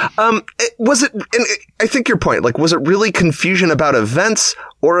enough. Was it, and I think your point, like, was it really confusion about events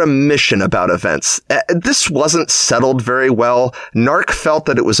or a mission about events? This wasn't settled very well. NARC felt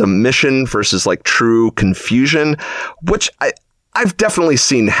that it was a mission versus like true confusion, which I've definitely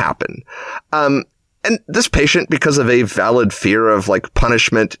seen happen. And this patient, because of a valid fear of like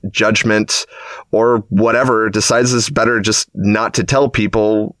punishment, judgment, or whatever, decides it's better just not to tell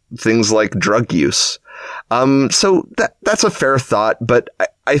people things like drug use. So that's a fair thought, but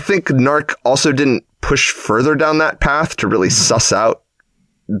I think NARC also didn't push further down that path to really suss out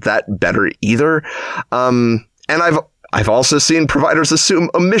that better either. And I've also seen providers assume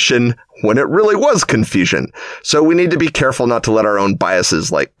a mission when it really was confusion. So we need to be careful not to let our own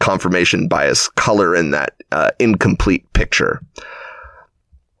biases like confirmation bias color in that incomplete picture.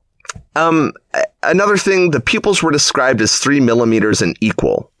 Another thing, the pupils were described as 3 millimeters and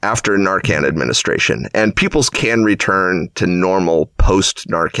equal after Narcan administration, and pupils can return to normal post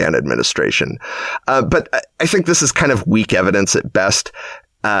Narcan administration. But I think this is kind of weak evidence at best.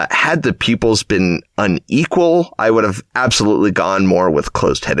 Had the pupils been unequal, I would have absolutely gone more with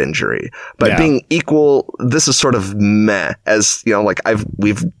closed head injury. But being equal, this is sort of meh. As like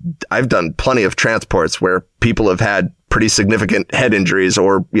I've done plenty of transports where people have had pretty significant head injuries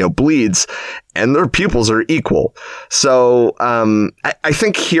or bleeds, and their pupils are equal. So I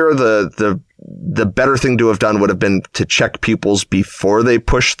think here the better thing to have done would have been to check pupils before they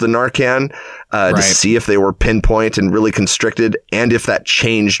pushed the Narcan to see if they were pinpoint and really constricted, and if that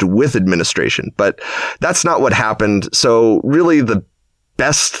changed with administration. But that's not what happened. So really the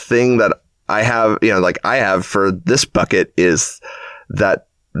best thing that I have, I have for this bucket is that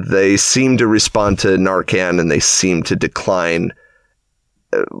they seem to respond to Narcan and they seem to decline,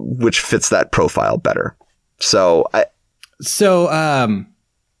 which fits that profile better. So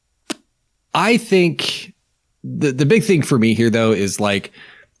I think the big thing for me here, though, is like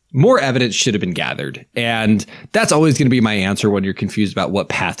more evidence should have been gathered. And that's always going to be my answer when you're confused about what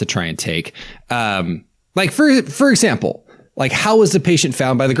path to try and take. Like, for example, like, how was the patient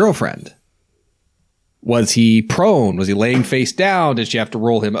found by the girlfriend? Was he prone? Was he laying face down? Did she have to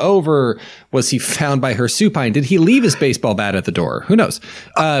roll him over? Was he found by her supine? Did he leave his baseball bat at the door? Who knows?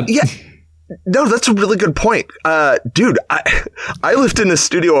 Yeah. No, that's a really good point. Dude, I lived in a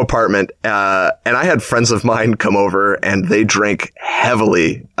studio apartment, and I had friends of mine come over and they drank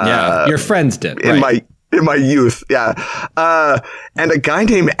heavily. Your friends did. In my youth. Yeah. And a guy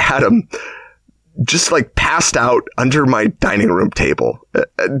named Adam just like passed out under my dining room table.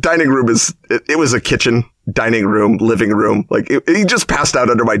 Dining room it was a kitchen, dining room, living room. Like he just passed out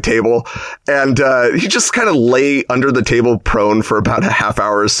under my table, and he just kind of lay under the table prone for about a half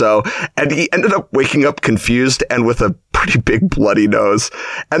hour or so. And he ended up waking up confused and with a pretty big bloody nose.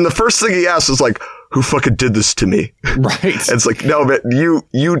 And the first thing he asked was like, "Who fucking did this to me?" Right. And it's like, no, man,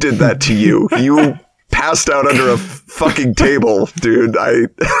 you did that to you. You passed out under a fucking table, dude.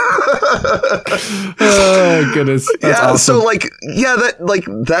 Oh goodness. That's awesome. So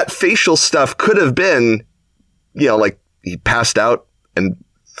that facial stuff could have been, like he passed out and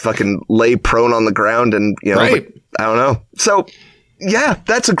fucking lay prone on the ground, and like, I don't know. So yeah,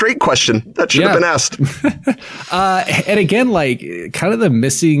 that's a great question. That should have been asked. And again, like kind of the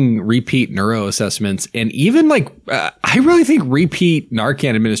missing repeat neuro assessments, and even like I really think repeat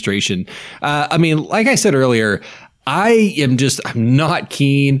Narcan administration. I mean, like I said earlier, I'm not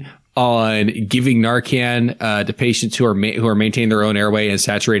keen on giving Narcan to patients who are maintaining their own airway and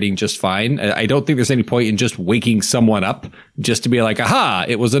saturating just fine. I don't think there's any point in just waking someone up just to be like, aha,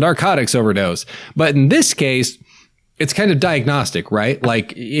 it was a narcotics overdose. But in this case, it's kind of diagnostic, right?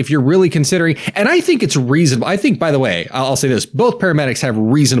 Like if you're really considering, and I think it's reasonable. I think, by the way, I'll say this, both paramedics have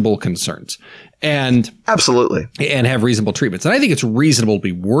reasonable concerns and absolutely, and have reasonable treatments. And I think it's reasonable to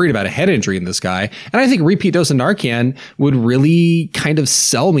be worried about a head injury in this guy. And I think repeat dose of Narcan would really kind of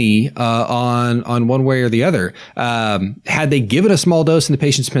sell me on one way or the other. Had they given a small dose and the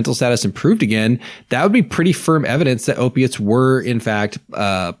patient's mental status improved again, that would be pretty firm evidence that opiates were in fact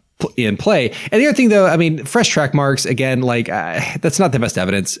in play. And the other thing, though, I mean, fresh track marks, again, like that's not the best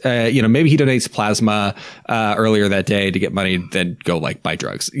evidence. Maybe he donates plasma earlier that day to get money, then go like buy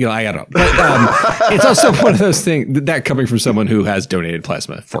drugs. I don't know. But it's also one of those things that coming from someone who has donated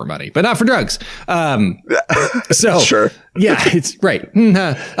plasma for money, but not for drugs. So sure. Yeah, it's right.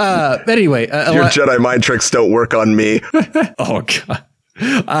 But anyway, your Jedi mind tricks don't work on me. Oh God.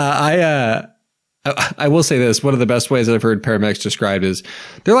 I will say this. One of the best ways I've heard paramedics described is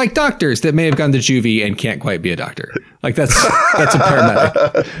they're like doctors that may have gone to juvie and can't quite be a doctor. Like that's a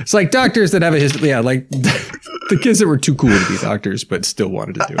paramedic. It's like doctors that have a history. Yeah, like the kids that were too cool to be doctors but still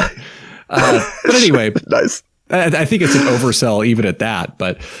wanted to do it. But anyway, nice. I think it's an oversell even at that.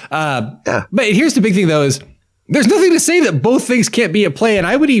 But here's the big thing though is there's nothing to say that both things can't be at play. And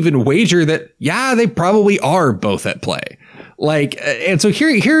I would even wager that, they probably are both at play. And so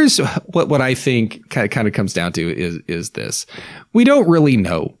here's what I think kind of comes down to is this. We don't really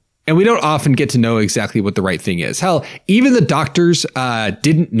know. And we don't often get to know exactly what the right thing is. Hell, even the doctors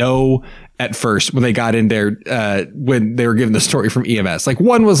didn't know at first when they got in there, when they were given the story from EMS. Like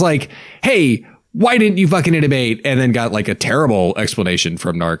one was like, hey, why didn't you fucking intubate? And then got like a terrible explanation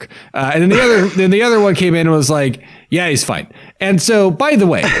from NARC. And then the other one came in and was like, yeah, he's fine. And so, by the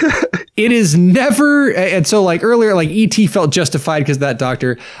way, it is never. And so like earlier, like ET felt justified because that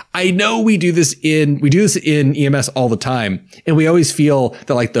doctor. I know we do this in EMS all the time. And we always feel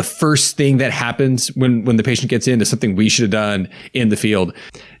that like the first thing that happens when the patient gets in is something we should have done in the field.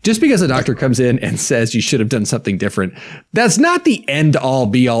 Just because a doctor comes in and says you should have done something different, that's not the end all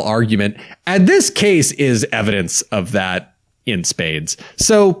be all argument. And this case is evidence of that in spades.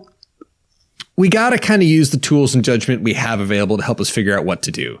 So we got to kind of use the tools and judgment we have available to help us figure out what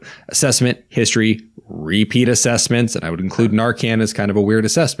to do. Assessment, history, repeat assessments, and I would include Narcan as kind of a weird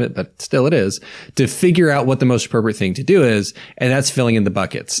assessment, but still it is, to figure out what the most appropriate thing to do is, and that's filling in the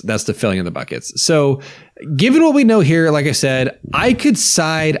buckets. That's the filling in the buckets. So given what we know here, like I said, I could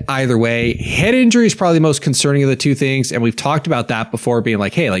side either way. Head injury is probably the most concerning of the two things. And we've talked about that before being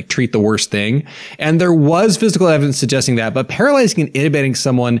like, hey, like treat the worst thing. And there was physical evidence suggesting that, but paralyzing and intubating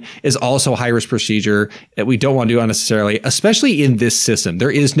someone is also a high risk procedure that we don't want to do unnecessarily, especially in this system. There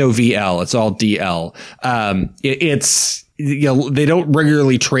is no VL. It's all DL. They don't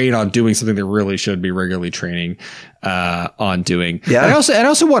regularly train on doing something they really should be regularly training, on doing. Yeah. I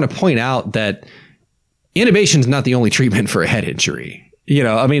also want to point out that intubation is not the only treatment for a head injury.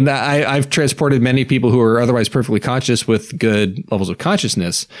 I've transported many people who are otherwise perfectly conscious with good levels of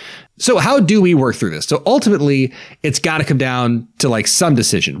consciousness. So how do we work through this? So ultimately, it's got to come down to like some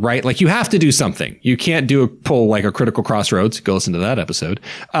decision, right? Like you have to do something. You can't pull like a critical crossroads. Go listen to that episode,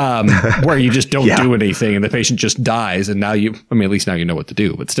 where you just don't do anything and the patient just dies. And now at least now you know what to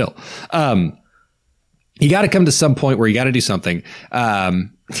do, but still, you got to come to some point where you got to do something.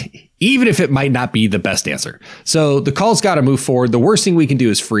 Even if it might not be the best answer. So the call's got to move forward. The worst thing we can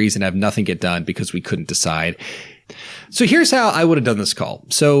do is freeze and have nothing get done because we couldn't decide. So here's how I would have done this call.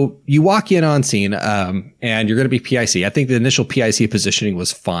 So you walk in on scene, and you're going to be PIC. I think the initial PIC positioning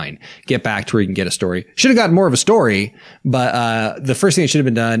was fine. Get back to where you can get a story. Should have gotten more of a story, but the first thing that should have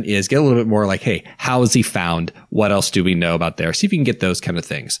been done is get a little bit more like, hey, how is he found? What else do we know about there? See if you can get those kind of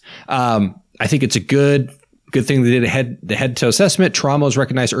things. I think it's a good thing they did the head to toe assessment. Trauma was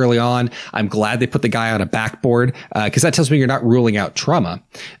recognized early on. I'm glad they put the guy on a backboard, because that tells me you're not ruling out trauma.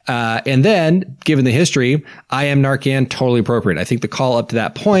 And then given the history, IM Narcan, totally appropriate. I think the call up to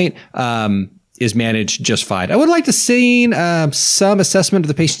that point, is managed just fine. I would like to see some assessment of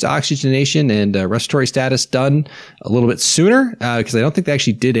the patient's oxygenation and respiratory status done a little bit sooner, because I don't think they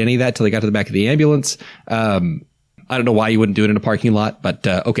actually did any of that till they got to the back of the ambulance. I don't know why you wouldn't do it in a parking lot, but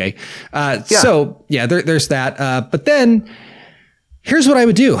okay. So yeah, there's that. But then here's what I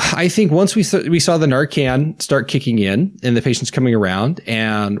would do. I think once we saw the Narcan start kicking in and the patient's coming around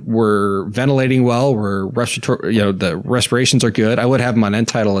and we're ventilating well, we're respiratory, the respirations are good. I would have them on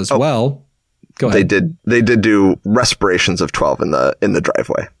end-tidal as well. Go ahead. They did do respirations of 12 in the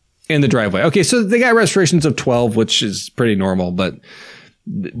driveway. In the driveway. Okay. So they got respirations of 12, which is pretty normal, but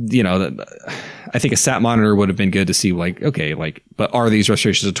I think a sat monitor would have been good to see but are these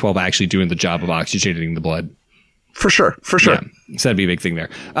respirations of 12 actually doing the job of oxygenating the blood? For sure. Yeah, so that'd be a big thing there.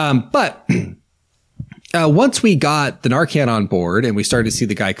 But once we got the Narcan on board and we started to see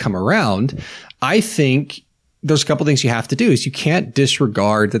the guy come around, I think there's a couple things you have to do is you can't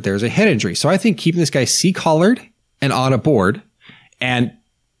disregard that there's a head injury. So I think keeping this guy C-collared and on a board and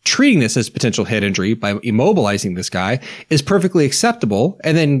treating this as potential head injury by immobilizing this guy is perfectly acceptable.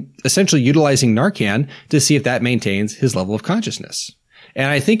 And then essentially utilizing Narcan to see if that maintains his level of consciousness. And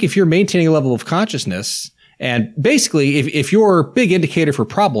I think if you're maintaining a level of consciousness And basically, if your big indicator for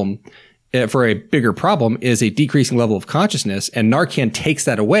a bigger problem is a decreasing level of consciousness and Narcan takes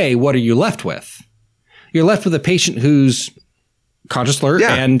that away, what are you left with? You're left with a patient who's conscious, alert,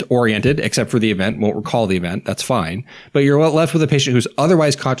 and oriented, except for the event, won't recall the event. That's fine. But you're left with a patient who's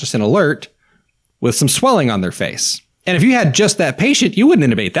otherwise conscious and alert with some swelling on their face. And if you had just that patient, you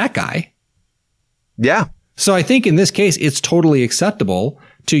wouldn't intubate that guy. Yeah. So I think in this case, it's totally acceptable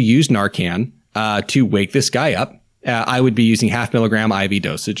to use Narcan to wake this guy up. I would be using 0.5 milligram IV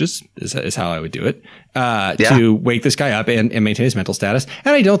dosages is how I would do it to wake this guy up and maintain his mental status.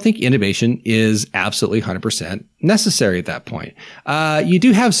 And I don't think intubation is absolutely 100% necessary at that point. You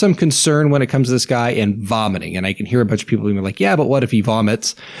do have some concern when it comes to this guy and vomiting. And I can hear a bunch of people being like, yeah, but what if he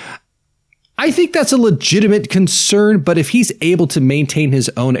vomits? I think that's a legitimate concern, but if he's able to maintain his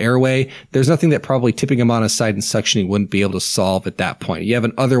own airway, there's nothing that probably tipping him on his side and suctioning wouldn't be able to solve at that point. You have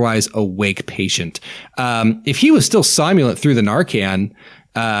an otherwise awake patient. If he was still somnolent through the Narcan,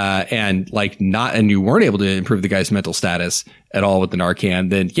 and you weren't able to improve the guy's mental status at all with the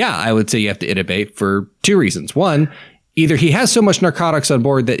Narcan, then yeah, I would say you have to intubate for 2 reasons. One, either he has so much narcotics on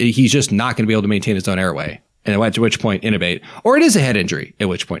board that he's just not going to be able to maintain his own airway, and at which point intubate, or it is a head injury, at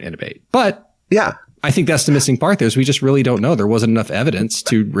which point intubate. But yeah, I think that's the missing part there is we just really don't know. There wasn't enough evidence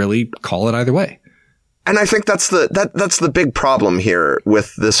to really call it either way. And I think that's the big problem here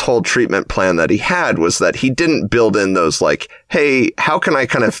with this whole treatment plan that he had, was that he didn't build in those like, hey, how can I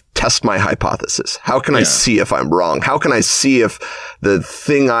kind of test my hypothesis? How can I see if I'm wrong? How can I see if the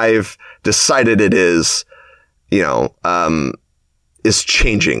thing I've decided it is, is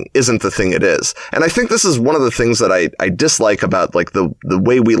changing, isn't the thing it is. And I think this is one of the things that I dislike about like the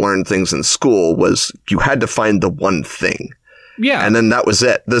way we learned things in school was you had to find the one thing. Yeah. And then that was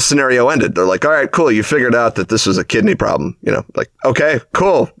it. The scenario ended. They're like, all right, cool. You figured out that this was a kidney problem, like, okay,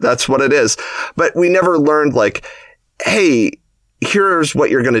 cool. That's what it is. But we never learned like, hey, here's what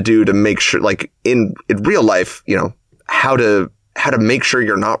you're going to do to make sure, like in real life, how to make sure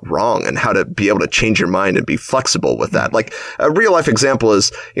you're not wrong and how to be able to change your mind and be flexible with that. Like a real life example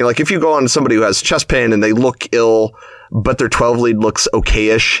is, like if you go on somebody who has chest pain and they look ill, but their 12 lead looks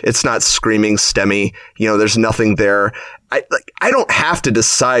okay-ish. It's not screaming STEMI. There's nothing there. I don't have to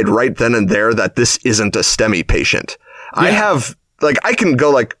decide right then and there that this isn't a STEMI patient. Yeah. I can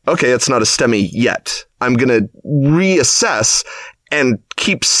go like, okay, it's not a STEMI yet. I'm going to reassess and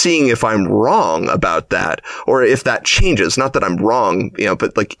keep seeing if I'm wrong about that, or if that changes. Not that I'm wrong,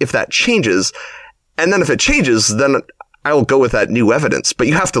 but like if that changes, and then if it changes, then I will go with that new evidence. But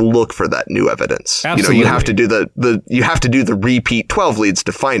you have to look for that new evidence. Absolutely. You have to do the repeat 12 leads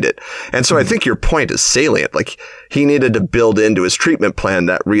to find it. And so I think your point is salient. Like he needed to build into his treatment plan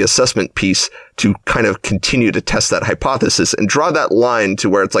that reassessment piece to kind of continue to test that hypothesis and draw that line to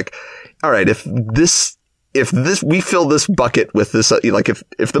where it's like, all right, if we fill this bucket with this,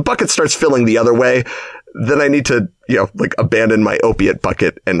 if the bucket starts filling the other way, then I need to, abandon my opiate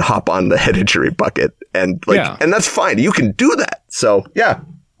bucket and hop on the head injury bucket. And and that's fine. You can do that. So, yeah.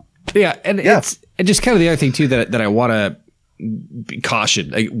 Yeah. And it's just kind of the other thing too, that I want to be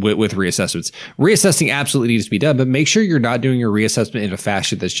cautioned with reassessments. Reassessing absolutely needs to be done, but make sure you're not doing your reassessment in a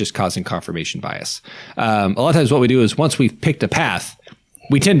fashion that's just causing confirmation bias. A lot of times what we do is once we've picked a path,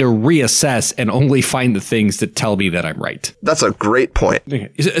 we tend to reassess and only find the things that tell me that I'm right. That's a great point. Okay.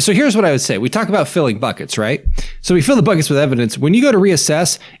 So here's what I would say. We talk about filling buckets, right? So we fill the buckets with evidence. When you go to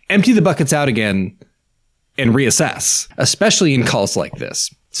reassess, empty the buckets out again and reassess, especially in calls like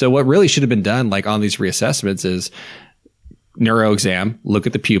this. So what really should have been done, like on these reassessments, is neuro exam, look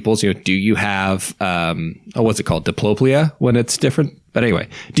at the pupils. Do you have, what's it called? Diplopia when it's different. But anyway,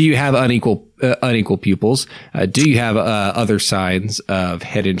 do you have unequal pupils? Do you have other signs of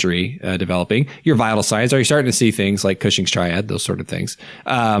head injury developing? Your vital signs. Are you starting to see things like Cushing's triad, those sort of things?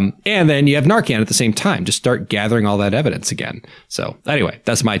 And then you have Narcan at the same time. Just start gathering all that evidence again. So anyway,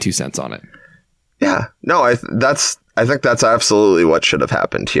 that's my 2 cents on it. Yeah, no, I think that's absolutely what should have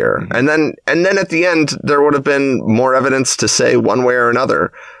happened here. Mm-hmm. And then at the end, there would have been more evidence to say one way or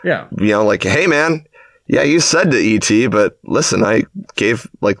another. Yeah. Like, hey man, yeah, you said to ET, but listen, I gave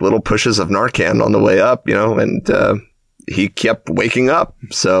like little pushes of Narcan on the way up, and he kept waking up.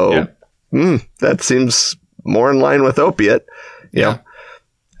 So that seems more in line with opiate.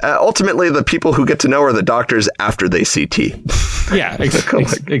 Ultimately, the people who get to know are the doctors after they CT. Yeah,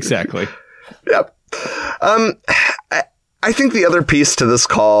 exactly. Yep. I think the other piece to this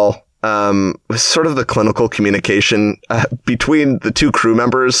call was sort of the clinical communication between the 2 crew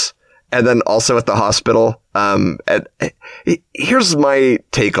members and then also at the hospital. Here's my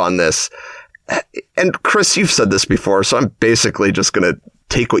take on this. And Chris, you've said this before, so I'm basically just going to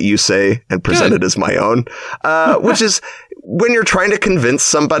take what you say and present it as my own, which is when you're trying to convince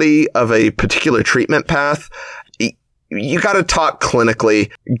somebody of a particular treatment path, you got to talk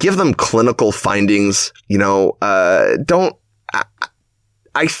clinically, give them clinical findings,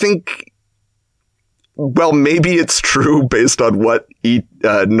 I think, well, maybe it's true based on what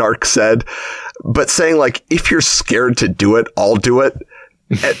Narc said, but saying like, if you're scared to do it, I'll do it.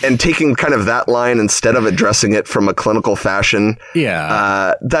 And taking kind of that line instead of addressing it from a clinical fashion.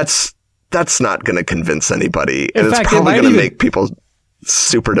 Yeah. That's not going to convince anybody. And it's probably going to make people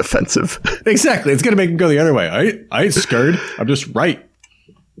super defensive. Exactly. It's going to make them go the other way. I ain't scared. I'm just right.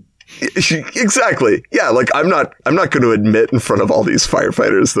 Exactly. Yeah. Like I'm not going to admit in front of all these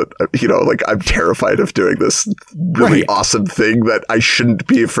firefighters that, like I'm terrified of doing this really awesome thing that I shouldn't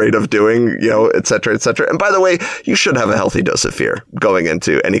be afraid of doing, et cetera, et cetera. And by the way, you should have a healthy dose of fear going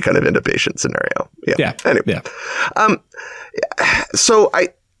into any kind of intubation scenario. Yeah. Anyway. Yeah. So I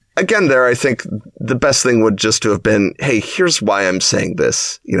think the best thing would just to have been, hey, here's why I'm saying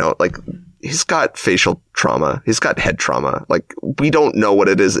this, like, he's got facial trauma. He's got head trauma. Like, we don't know what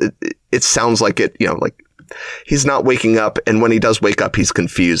it is. It sounds like it, like he's not waking up. And when he does wake up, he's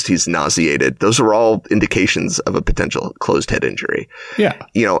confused. He's nauseated. Those are all indications of a potential closed head injury. Yeah.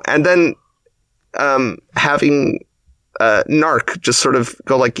 And then, having, Narc just sort of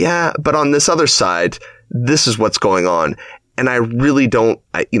go like, yeah, but on this other side, this is what's going on. And I really don't,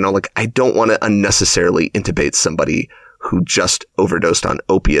 I don't want to unnecessarily intubate somebody who just overdosed on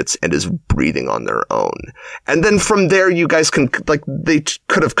opiates and is breathing on their own. And then from there, you guys can, like, they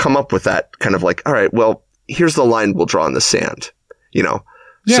could have come up with that kind of like, all right, well, here's the line we'll draw in the sand,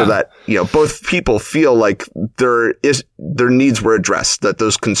 so that, both people feel like their needs were addressed, that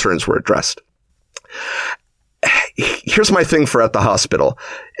those concerns were addressed. Here's my thing for at the hospital.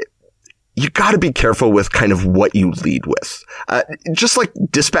 You got to be careful with kind of what you lead with. Just like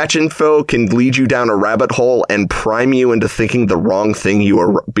dispatch info can lead you down a rabbit hole and prime you into thinking the wrong thing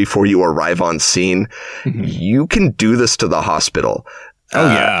before you arrive on scene. Mm-hmm. You can do this to the hospital. Oh,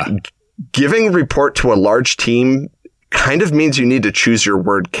 yeah. Giving report to a large team kind of means you need to choose your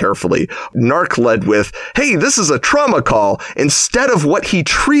word carefully. Narc led with, hey, this is a trauma call, instead of what he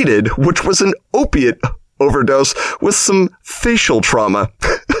treated, which was an opiate overdose with some facial trauma.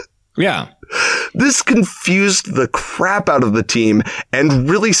 Yeah. This confused the crap out of the team and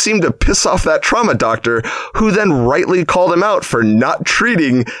really seemed to piss off that trauma doctor, who then rightly called him out for not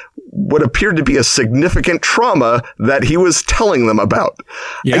treating what appeared to be a significant trauma that he was telling them about.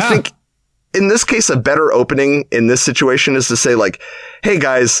 Yeah. I think in this case, a better opening in this situation is to say like, hey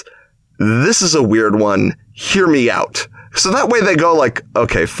guys, this is a weird one. Hear me out. So that way they go like,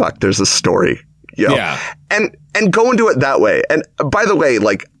 okay, fuck, there's a story. Yeah. And go into it that way. And by the way,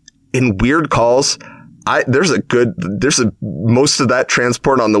 like, in weird calls, there's most of that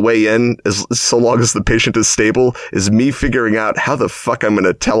transport on the way in, so long as the patient is stable, is me figuring out how the fuck I'm going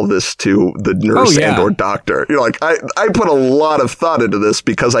to tell this to the nurse and or doctor. I put a lot of thought into this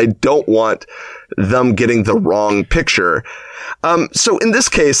because I don't want them getting the wrong picture. So in this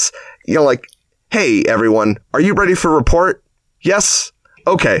case, like, hey everyone, are you ready for report? Yes?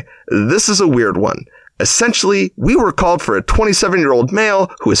 Okay. This is a weird one. Essentially, we were called for a 27-year-old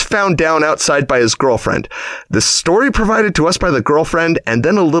male who was found down outside by his girlfriend. The story provided to us by the girlfriend and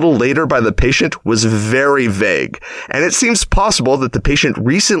then a little later by the patient was very vague. And it seems possible that the patient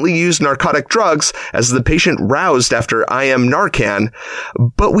recently used narcotic drugs as the patient roused after IM Narcan.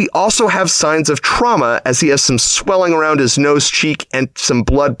 But we also have signs of trauma as he has some swelling around his nose cheek and some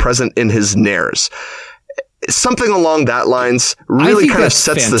blood present in his nares. Something along that lines really kind of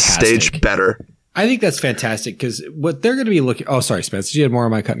sets the stage better. I think that's fantastic because what they're going to be looking. Oh, sorry, Spence. Did you have more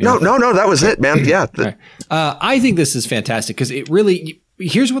on my cutting? No, that was it, man. Yeah. Right. I think this is fantastic because it really.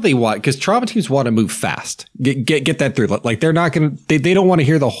 Here's what they want, because trauma teams want to move fast. Get that through. Like they're not going to. They don't want to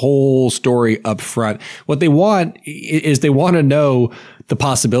hear the whole story up front. What they want is they want to know the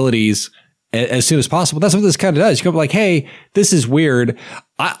possibilities as soon as possible. That's what this kind of does. You come like, hey, this is weird.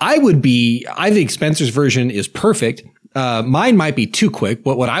 I think Spencer's version is perfect. Mine might be too quick,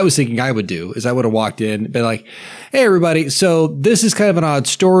 but what I was thinking I would do is I would have walked in and been like, hey, everybody. So this is kind of an odd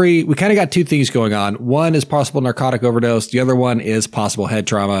story. We kind of got two things going on. One is possible narcotic overdose. The other one is possible head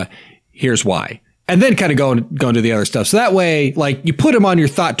trauma. Here's why. And then kind of go into the other stuff. So that way, like, you put them on your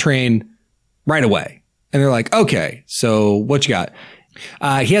thought train right away. And they're like, okay, so what you got?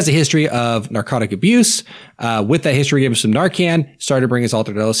 He has a history of narcotic abuse. With that history, we gave him some Narcan, started to bring his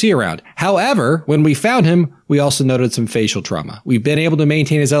altered LOC around. However, when we found him, we also noted some facial trauma. We've been able to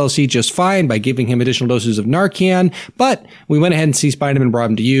maintain his LOC just fine by giving him additional doses of Narcan, but we went ahead and C-spined him and brought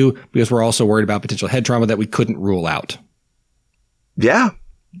him to you because we're also worried about potential head trauma that we couldn't rule out. Yeah.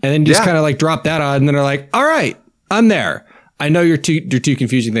 And then just kind of like drop that on, and then they're like, all right, I'm there. I know you're two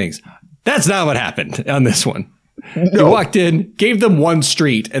confusing things. That's not what happened on this one. No. You walked in, gave them one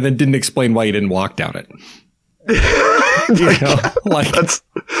street, and then didn't explain why you didn't walk down it. That's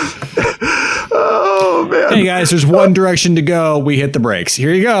oh man. Hey guys, there's one direction to go. We hit the brakes.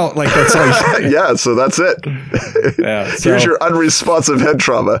 Here you go. Like that's like yeah, so that's it. Yeah, here's your unresponsive head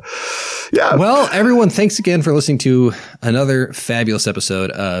trauma. Yeah. Well, everyone, thanks again for listening to another fabulous episode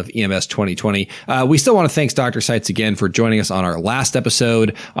of EMS 2020. We still want to thank Dr. Seitz again for joining us on our last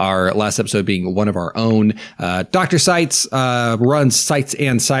episode being one of our own. Dr. Seitz runs Sights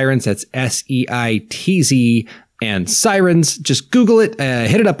and Sirens. That's SEITZ and Sirens. Just Google it,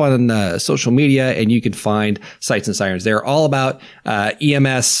 hit it up on social media, and you can find Sights and Sirens. They're all about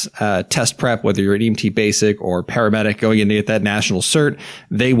EMS test prep, whether you're an EMT basic or paramedic going in to get that national cert.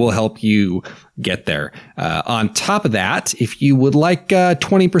 They will help you get there. On top of that, if you would like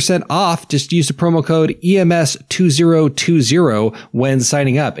 20% off, just use the promo code EMS2020 when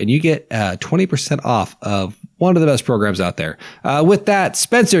signing up, and you get 20% off of one of the best programs out there. With that,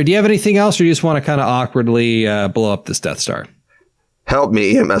 Spencer, do you have anything else, or do you just want to kind of awkwardly blow up this Death Star? Help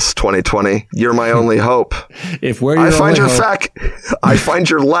me, EMS 2020. You're my only hope. I find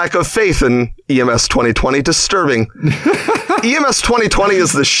your lack of faith in EMS 2020 disturbing. EMS 2020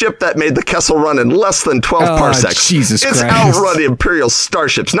 is the ship that made the Kessel Run in less than 12 parsecs. Jesus Christ. It's outrun Imperial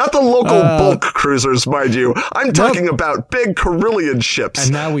starships, not the local bulk cruisers, mind you. I'm talking about big Carillion ships.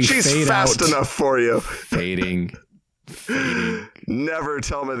 And now She's fast enough for you. Fading. Never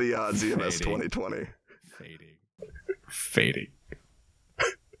tell me the odds, EMS 2020. Fading.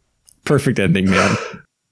 Perfect ending, man.